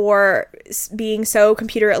Jessie for being so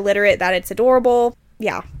computer illiterate that it's adorable.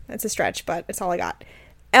 Yeah, that's a stretch, but it's all I got.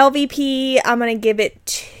 LVP, I'm going to give it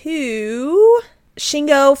to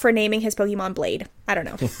Shingo for naming his Pokemon Blade. I don't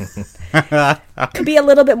know. Could be a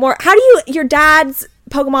little bit more. How do your dad's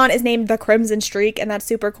Pokemon is named the Crimson Streak, and that's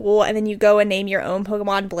super cool, and then you go and name your own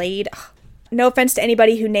Pokemon Blade. Ugh. No offense to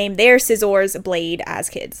anybody who named their Scizors Blade as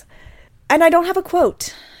kids. And I don't have a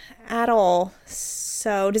quote at all.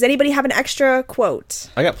 So, does anybody have an extra quote?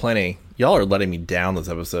 I got plenty. Y'all are letting me down this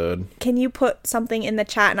episode. Can you put something in the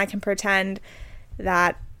chat and I can pretend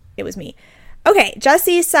that it was me? Okay,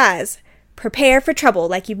 Jessie says, "Prepare for trouble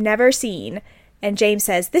like you've never seen." And James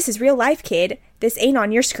says, "This is real life, kid. This ain't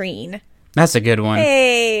on your screen." That's a good one.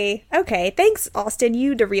 Hey. Okay, thanks, Austin.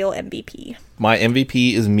 You the real MVP. My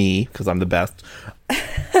MVP is me, because I'm the best.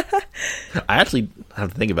 I actually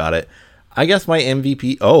have to think about it. I guess my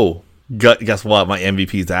MVP... Oh, guess what? My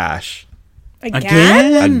MVP is Ash.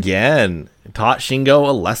 Again? Again. Taught Shingo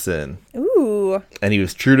a lesson. Ooh. And he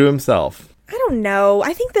was true to himself. I don't know.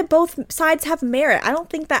 I think that both sides have merit. I don't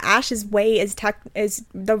think that Ash's way is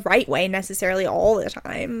the right way necessarily all the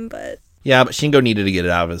time, but... Yeah, but Shingo needed to get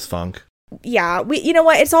it out of his funk. Yeah, you know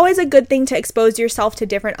what? It's always a good thing to expose yourself to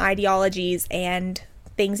different ideologies and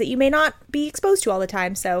things that you may not be exposed to all the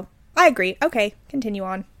time. So I agree. Okay, continue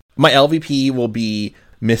on. My LVP will be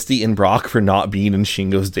Misty and Brock for not being in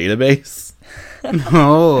Shingo's database.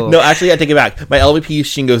 Oh. No, actually, I take it back. My LVP is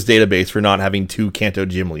Shingo's database for not having 2 Kanto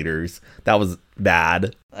gym leaders. That was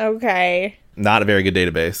bad. Okay. Not a very good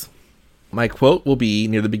database. My quote will be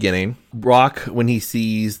near the beginning. Brock, when he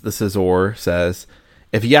sees the Scizor, says,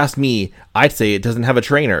 "If you ask me, I'd say it doesn't have a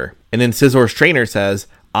trainer." And then Scizor's trainer says,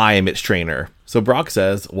 "I am its trainer." So Brock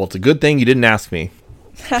says, "Well, it's a good thing you didn't ask me."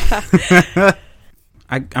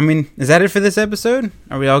 I mean, is that it for this episode?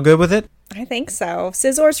 Are we all good with it? I think so.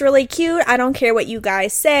 Scizor's really cute. I don't care what you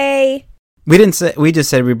guys say. We didn't say. We just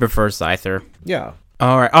said we prefer Scyther. Yeah.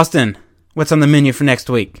 All right, Austin, what's on the menu for next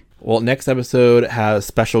week? Well, next episode has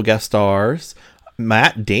special guest stars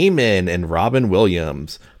Matt Damon and Robin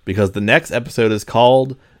Williams, because the next episode is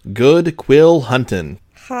called Good Quill Huntin'.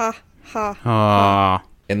 Ha, ha. Aww.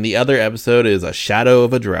 And the other episode is A Shadow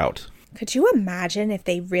of a Drought. Could you imagine if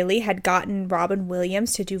they really had gotten Robin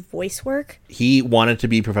Williams to do voice work? He wanted to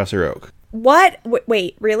be Professor Oak. What?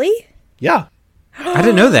 Wait, really? Yeah. I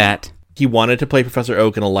didn't know that. He wanted to play Professor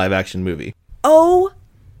Oak in a live-action movie. Oh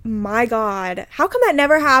my god. How come that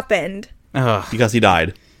never happened? Ugh. Because he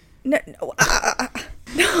died. No.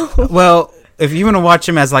 Well, if you want to watch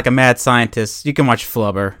him as like a mad scientist, you can watch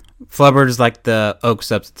Flubber. Flubber is like the Oak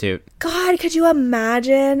substitute. God, could you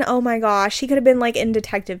imagine? Oh my gosh. He could have been like in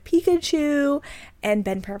Detective Pikachu and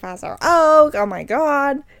been Professor Oak. Oh my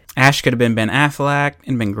god. Ash could have been Ben Affleck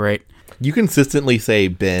and been great. You consistently say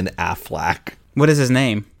Ben Affleck. What is his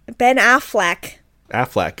name? Ben Affleck.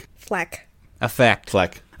 Affleck. Fleck. Effect.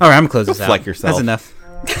 Fleck. All right, I'm gonna close Go this out. fleck yourself. That's enough.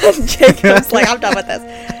 Jacob's like, I'm done with this.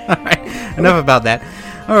 All right, enough about that.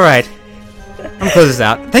 All right, I'm gonna close this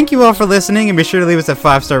out. Thank you all for listening, and be sure to leave us a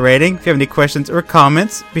 5-star rating. If you have any questions or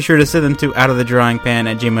comments, be sure to send them to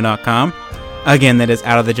outofthedrawingpan@gmail.com. Again, that is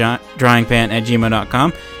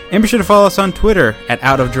outofthedrawingpan@gmail.com. And be sure to follow us on Twitter at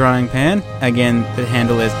outofdrawingpan. Again, the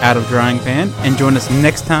handle is outofdrawingpan. And join us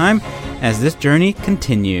next time as this journey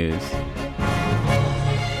continues.